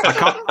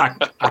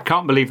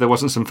can't believe there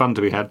wasn't some fun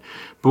to be had.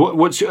 But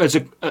what's as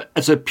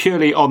a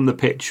purely on the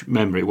pitch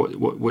memory?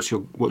 What's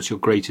your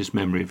greatest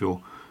memory of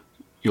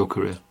your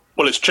career?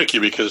 Well, it's tricky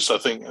because I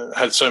think I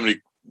had so many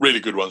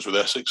really good ones with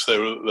Essex. They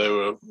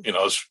were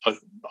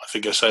I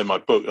think I say in my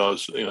book, I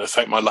was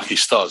thank my lucky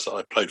stars that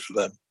I played for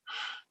them.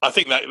 I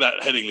think that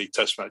Headingley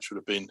Test match would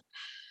have been,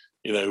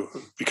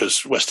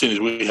 because West Indies,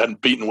 we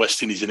hadn't beaten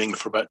West Indies in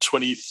England for about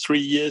 23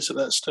 years at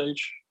that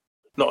stage.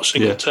 Not a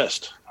single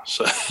test.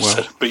 So,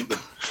 to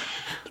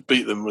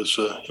beat them was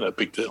a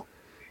big deal.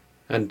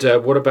 And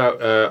what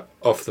about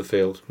off the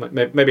field?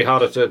 Maybe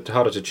harder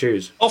to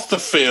choose. Off the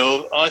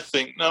field, I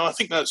think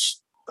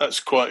that's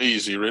quite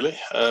easy, really.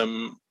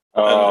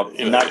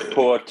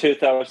 Nagpur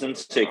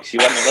 2006. You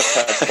went to the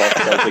test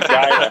box as a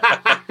guy.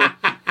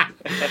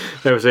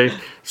 There was a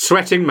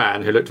sweating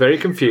man who looked very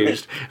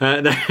confused.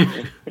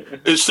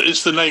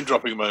 It's the name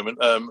dropping moment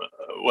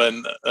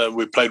when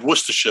we played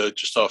Worcestershire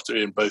just after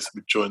Ian Botham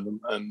had joined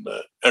them, and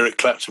Eric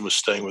Clapton was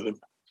staying with him,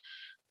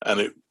 and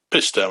it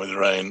pissed down with the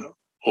rain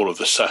all of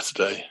the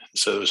Saturday,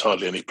 so there was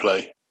hardly any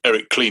play.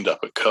 Eric cleaned up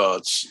at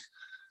cards,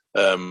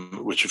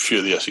 which a few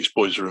of the Essex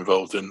boys were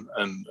involved in,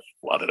 and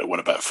I don't know when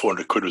about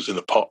 400 quid was in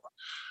the pot.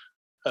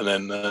 And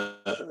then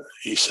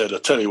he said, "I'll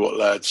tell you what,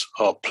 lads,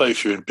 I'll play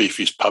for you in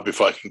Beefy's pub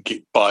if I can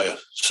buy a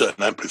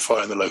certain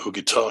amplifier in the local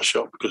guitar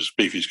shop, because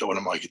Beefy's got one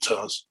of my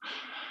guitars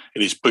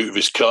in his boot of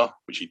his car,"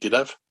 which he did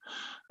have.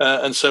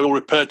 And so we all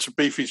repaired to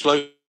Beefy's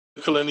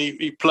local, and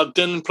he plugged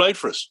in and played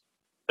for us.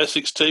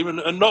 Essex team,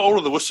 and not all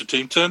of the Worcester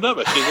team turned up,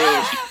 actually. They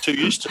were too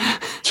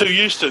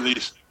used to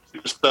these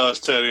stars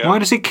turning up. Why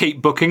does he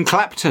keep booking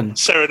Clapton?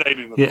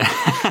 Serenading them.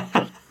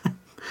 Yeah.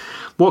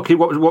 What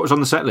was on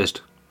the set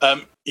list?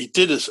 He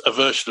did a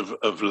version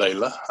of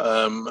Layla,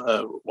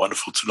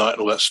 Wonderful Tonight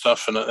and all that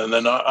stuff. And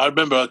then I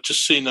remember I'd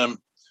just seen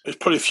It was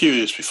probably a few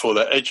years before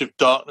that. Edge of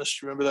Darkness.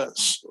 Do you remember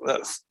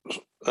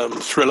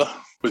that thriller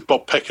with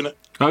Bob Peck in it?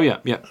 Oh yeah.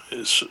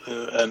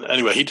 And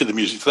anyway, he did the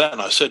music for that,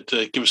 and I said,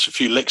 "Give us a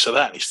few licks of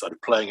that." And he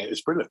started playing it.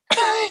 It's brilliant.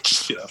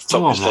 Just,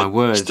 oh my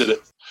word! Just did it.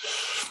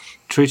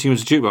 Treating him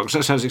as a jukebox.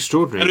 That sounds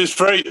extraordinary. And it was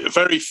very,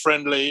 very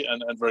friendly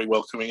and very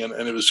welcoming, and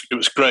it was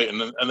great. And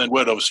then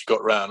word obviously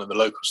got round, and the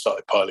locals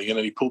started piling in,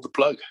 and he pulled the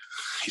plug.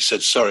 He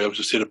said, "Sorry, I was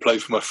just here to play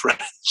for my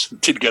friends."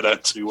 Didn't get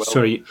out too well.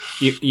 Sorry,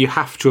 you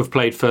have to have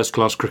played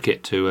first-class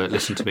cricket to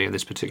listen to me in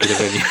this particular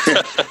venue.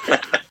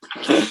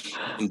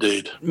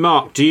 Indeed.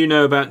 Mark, do you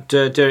know about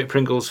Derek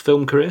Pringle's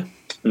film career?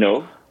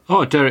 No.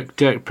 Oh,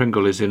 Derek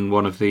Pringle is in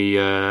one of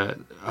the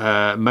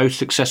most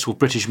successful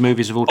British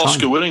movies of all time.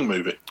 Oscar-winning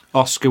movie.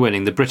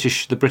 Oscar-winning, the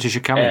British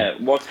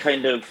Academy. What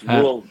kind of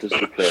role does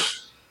he play?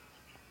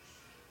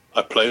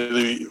 I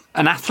play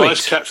an athlete.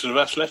 Vice captain of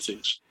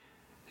athletics.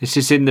 This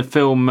is in the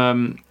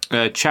film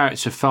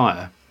Chariots of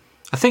Fire.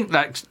 I think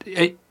that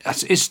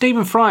is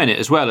Stephen Fry in it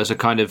as well as a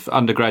kind of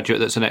undergraduate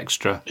that's an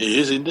extra. He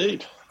is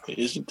indeed.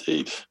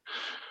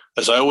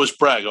 As I always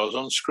brag, I was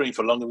on screen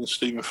for longer than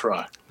Stephen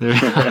Fry.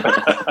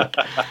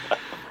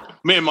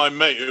 Me and my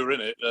mate who were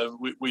in it,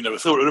 we never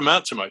thought it would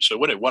amount to much. So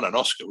when it won an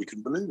Oscar, we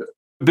couldn't believe it.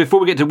 Before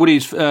we get to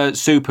Woody's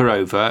Super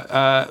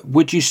Over,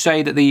 would you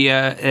say that the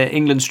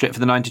England strip for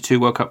the '92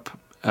 World Cup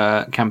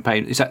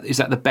campaign is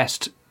that the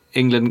best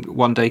England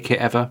one-day kit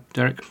ever,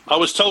 Derek? I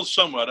was told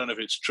somewhere, I don't know if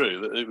it's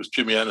true, that it was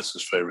Jimmy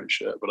Anderson's favourite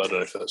shirt, but I don't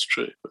know if that's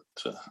true. But,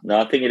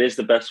 no, I think it is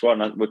the best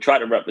one. We're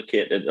trying to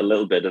replicate it a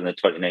little bit in the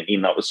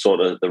 2019. That was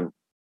sort of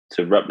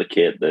to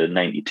replicate the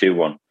 92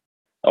 one.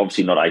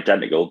 Obviously not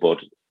identical, but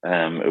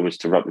it was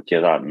to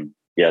replicate that. And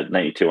yeah,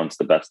 92 one's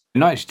the best.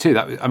 92,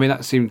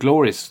 that seemed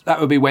glorious.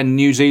 That would be when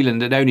New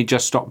Zealand had only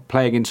just stopped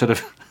playing in sort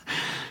of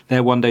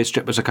their one-day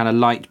strip was a kind of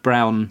light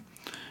brown.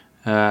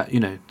 They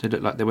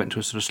looked like they went to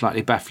a sort of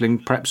slightly baffling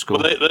prep school.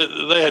 Well,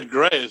 they had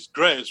grey as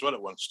well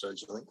at one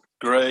stage, I think.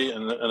 Grey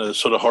and a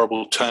sort of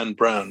horrible tan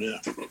brown, yeah.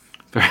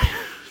 Very,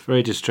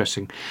 very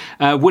distressing.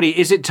 Woody,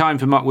 is it time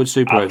for Mark Wood's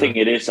Super Over? I think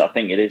it is.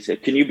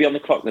 Can you be on the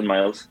clock then,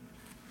 Miles?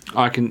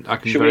 I can.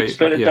 Should we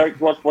explain it,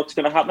 Derek, what's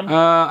going to happen?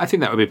 I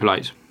think that would be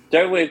polite.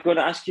 Derek, we're going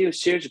to ask you a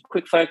series of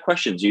quick-fire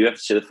questions. You have to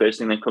say the first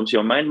thing that comes to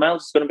your mind.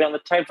 Miles is going to be on the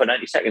time for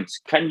 90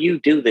 seconds. Can you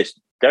do this?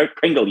 Derek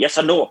Pringle, yes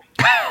or no?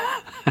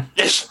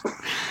 Yes.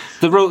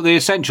 The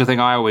essential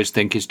thing I always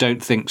think is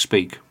don't think,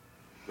 speak.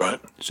 Right.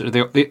 Sort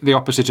of the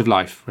opposite of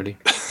life, really.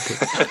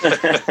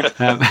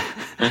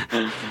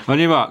 On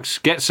your marks,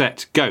 get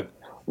set, go.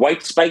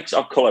 White spikes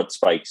or coloured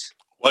spikes?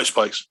 White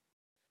spikes.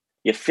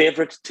 Your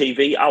favourite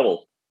TV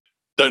owl?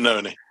 Don't know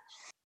any.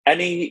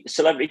 Any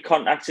celebrity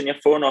contacts in your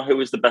phone, or who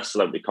is the best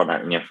celebrity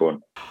contact in your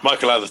phone?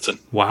 Michael Atherton.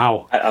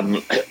 Wow.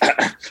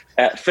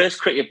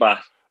 First cricket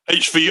bat?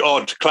 HV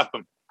Odd,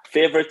 Clapham.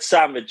 Favourite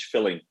sandwich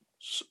filling?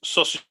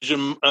 Sausage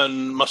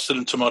and mustard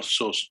and tomato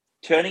sauce.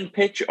 Turning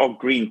pitch or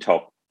green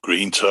top?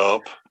 Green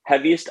top.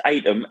 Heaviest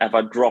item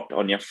ever dropped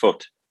on your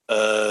foot?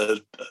 A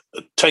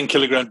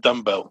 10-kilogram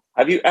dumbbell.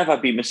 Have you ever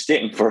been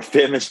mistaken for a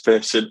famous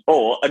person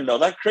or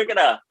another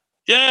cricketer?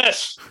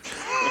 Yes!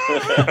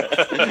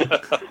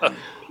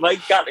 Mike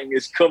Gatting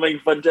is coming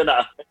for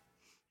dinner.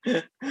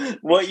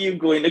 What are you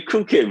going to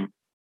cook him?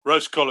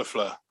 Roast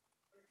cauliflower.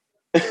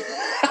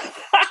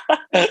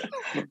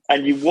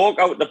 And you walk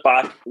out the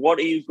back. What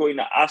are you going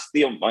to ask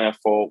the umpire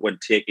for when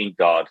taking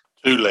guard?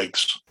 2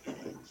 legs.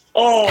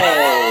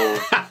 Oh!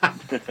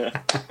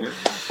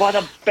 By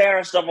the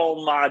barest of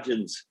all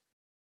margins.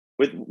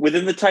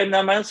 Within the time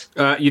now, Miles?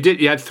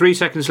 You had 3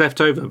 seconds left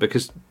over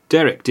because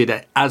Derek did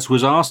it as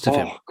was asked of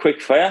him.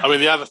 Quick fire. I mean,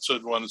 the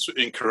Atherton one's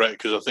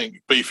incorrect because I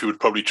think Beefy would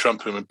probably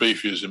trump him, and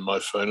Beefy is in my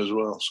phone as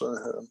well. So.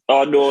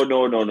 Oh, no.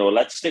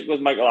 Let's stick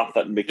with Michael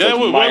Atherton because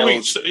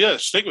Miles...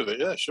 stick with it.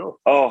 Yeah, sure.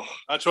 Oh.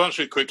 I had to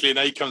answer it quickly, and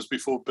A comes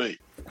before B.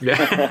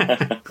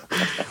 Yeah.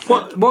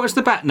 What was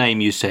the bat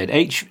name you said?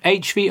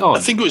 HV Odd?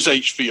 I think it was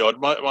HV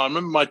Odd. I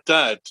remember my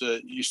dad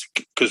used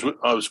to, because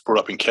I was brought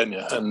up in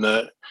Kenya,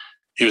 and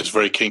he was a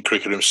very keen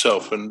cricketer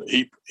himself, and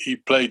he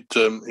played.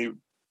 He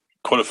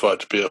qualified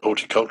to be a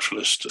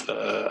horticulturalist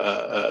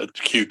at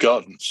Kew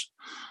Gardens,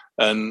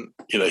 and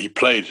he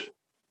played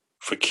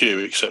for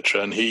Kew,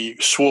 etc. And he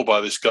swore by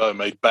this guy who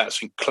made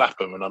bats in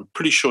Clapham, and I'm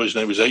pretty sure his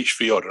name was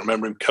HV Odd. I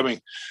remember him coming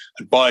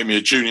and buying me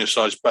a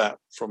junior-sized bat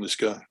from this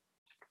guy.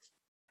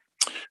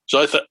 So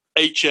I thought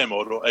HM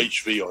Odd or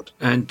HV Odd.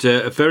 And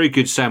a very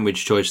good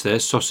sandwich choice there,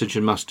 sausage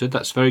and mustard.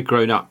 That's very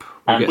grown up.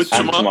 With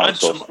tomato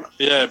sauce.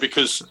 Yeah,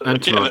 because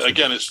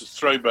again, it's a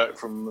throwback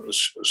from a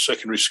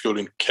secondary school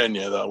in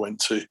Kenya that I went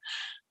to.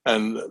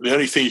 And the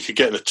only thing you could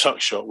get in a tuck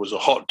shop was a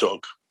hot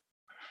dog.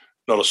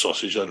 Not a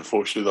sausage,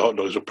 unfortunately. The hot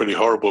dogs are pretty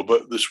horrible.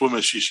 But this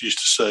woman, she used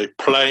to say,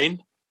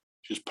 plain,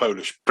 she's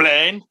Polish,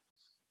 plain,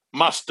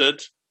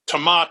 mustard,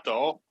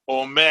 tomato,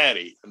 or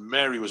Mary. And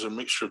Mary was a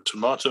mixture of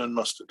tomato and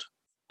mustard.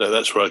 So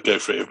that's where I'd go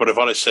for it. But if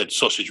I'd have said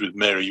sausage with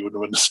Mary, you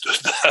wouldn't have understood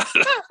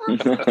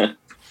that.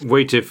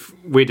 We'd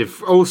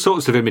have all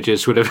sorts of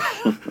images would have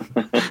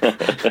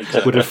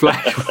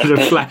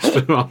flashed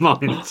through our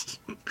minds.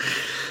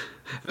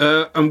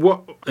 And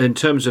what, in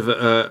terms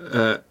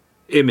of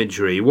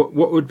imagery, what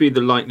would be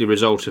the likely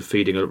result of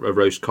feeding a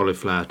roast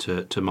cauliflower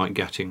to Mike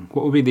Gatting?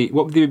 What would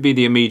be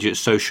the immediate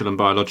social and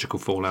biological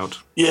fallout?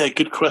 Yeah,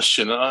 good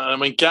question. I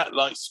mean, Gat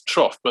likes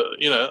trough, but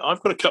I've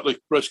got a couple of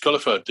roast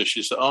cauliflower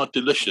dishes that are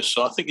delicious,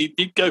 so I think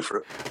he'd go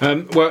for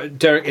it. Well,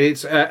 Derek,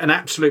 it's an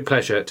absolute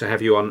pleasure to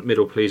have you on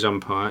Middle Please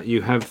Umpire.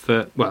 You have,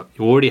 you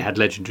already had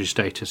legendary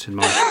status in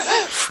my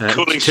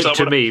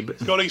to me.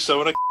 Calling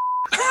someone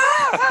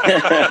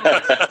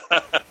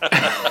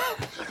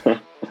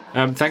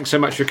thanks so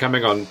much for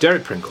coming on,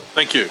 Derek Pringle.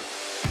 Thank you.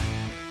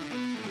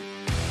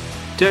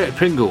 Derek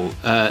Pringle,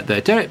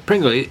 Derek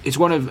Pringle is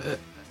one of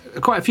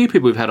quite a few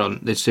people we've had on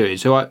this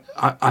series who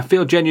I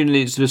feel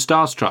genuinely sort of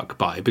starstruck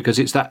by, because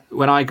it's that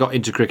when I got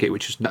into cricket,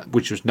 which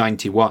was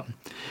 91,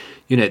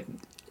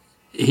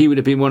 he would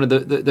have been one of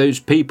those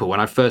people when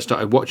I first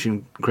started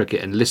watching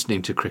cricket and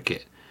listening to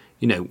cricket.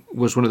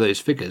 Was one of those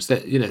figures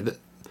that that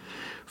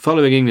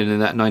following England in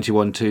that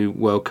 91-2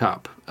 World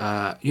Cup,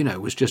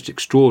 was just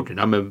extraordinary.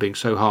 I remember being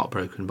so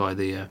heartbroken by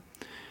the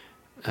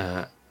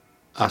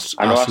us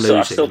losing.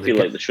 I still feel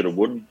like they should have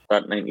won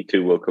that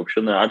 92 World Cup,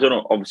 shouldn't they? I don't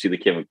know. Obviously, they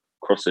came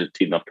across a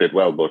team that played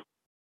well, but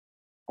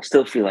I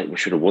still feel like we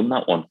should have won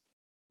that one,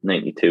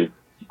 92.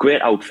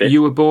 Great outfit.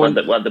 You were born...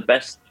 Well, the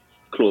best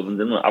clothing,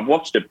 didn't I? I've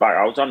watched it back.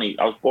 I was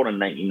born in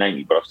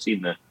 1990, but I've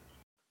seen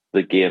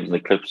the games and the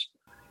clips.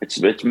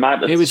 It's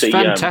mad to see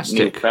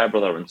fantastic. Neil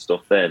Fairbrother and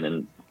stuff then,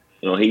 and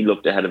he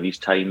looked ahead of his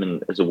time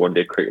and as a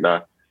one-day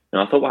cricketer.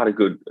 I thought we had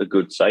a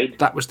good side.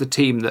 That was the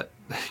team that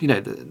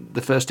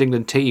the first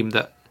England team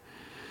that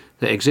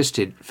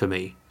existed for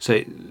me.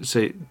 So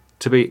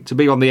to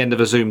be on the end of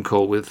a Zoom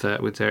call with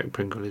Derek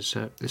Pringle is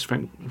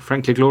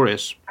frankly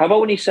glorious. How about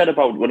when he said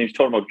about when he was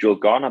talking about Joe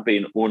Garner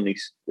being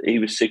he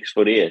was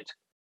 6'8"?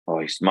 Oh,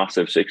 he's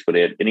massive,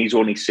 6'8", and he's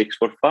only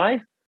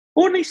 6'5".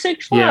 Only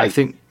 6'5". Yeah, I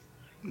think.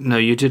 No,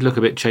 you did look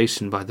a bit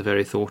chastened by the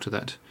very thought of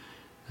that,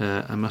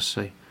 I must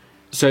say.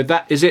 So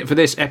that is it for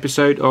this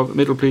episode of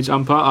Middle Please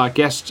Umpire. Our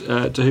guest,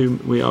 to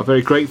whom we are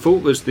very grateful,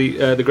 was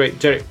the great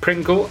Derek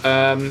Pringle.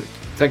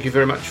 Thank you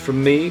very much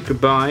from me.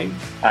 Goodbye.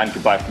 And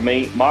goodbye from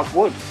me, Mark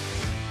Wood.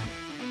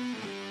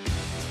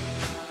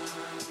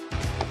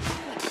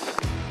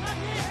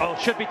 Oh,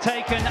 should be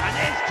taken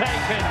and is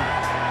taken.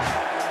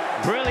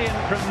 Brilliant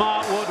from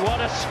Mark Wood. What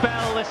a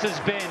spell this has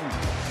been.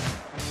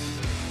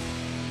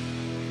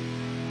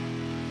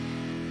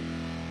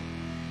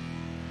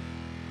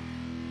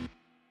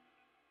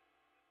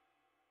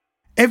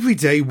 Every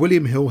day,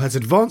 William Hill has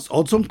advanced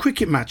odds on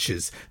cricket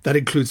matches. That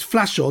includes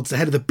flash odds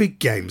ahead of the big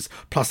games,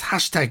 plus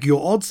hashtag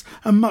your odds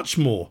and much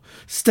more.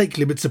 Stake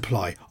limits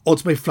apply.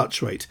 Odds may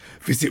fluctuate.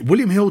 Visit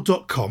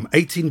williamhill.com,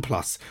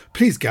 18+.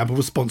 Please gamble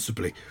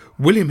responsibly.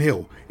 William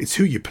Hill, it's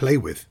who you play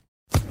with.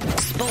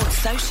 Sports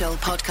Social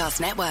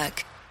Podcast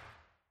Network.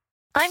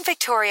 I'm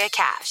Victoria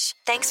Cash.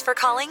 Thanks for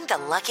calling the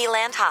Lucky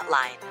Land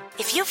Hotline.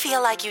 If you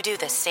feel like you do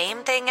the same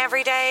thing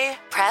every day,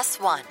 press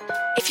 1.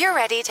 If you're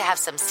ready to have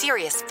some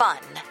serious fun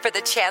for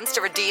the chance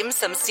to redeem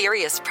some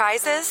serious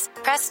prizes,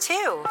 press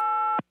 2.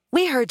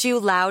 We heard you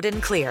loud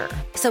and clear.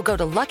 So go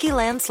to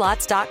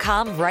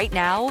LuckyLandSlots.com right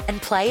now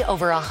and play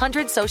over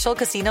 100 social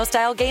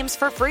casino-style games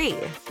for free.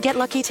 Get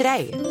lucky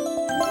today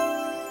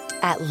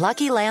at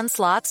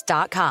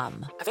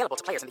LuckyLandSlots.com. Available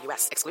to players in the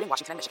U.S., excluding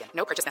Washington and Michigan.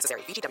 No purchase necessary.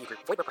 VGW Group.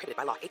 Void where prohibited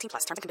by law. 18+.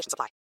 Terms and conditions apply.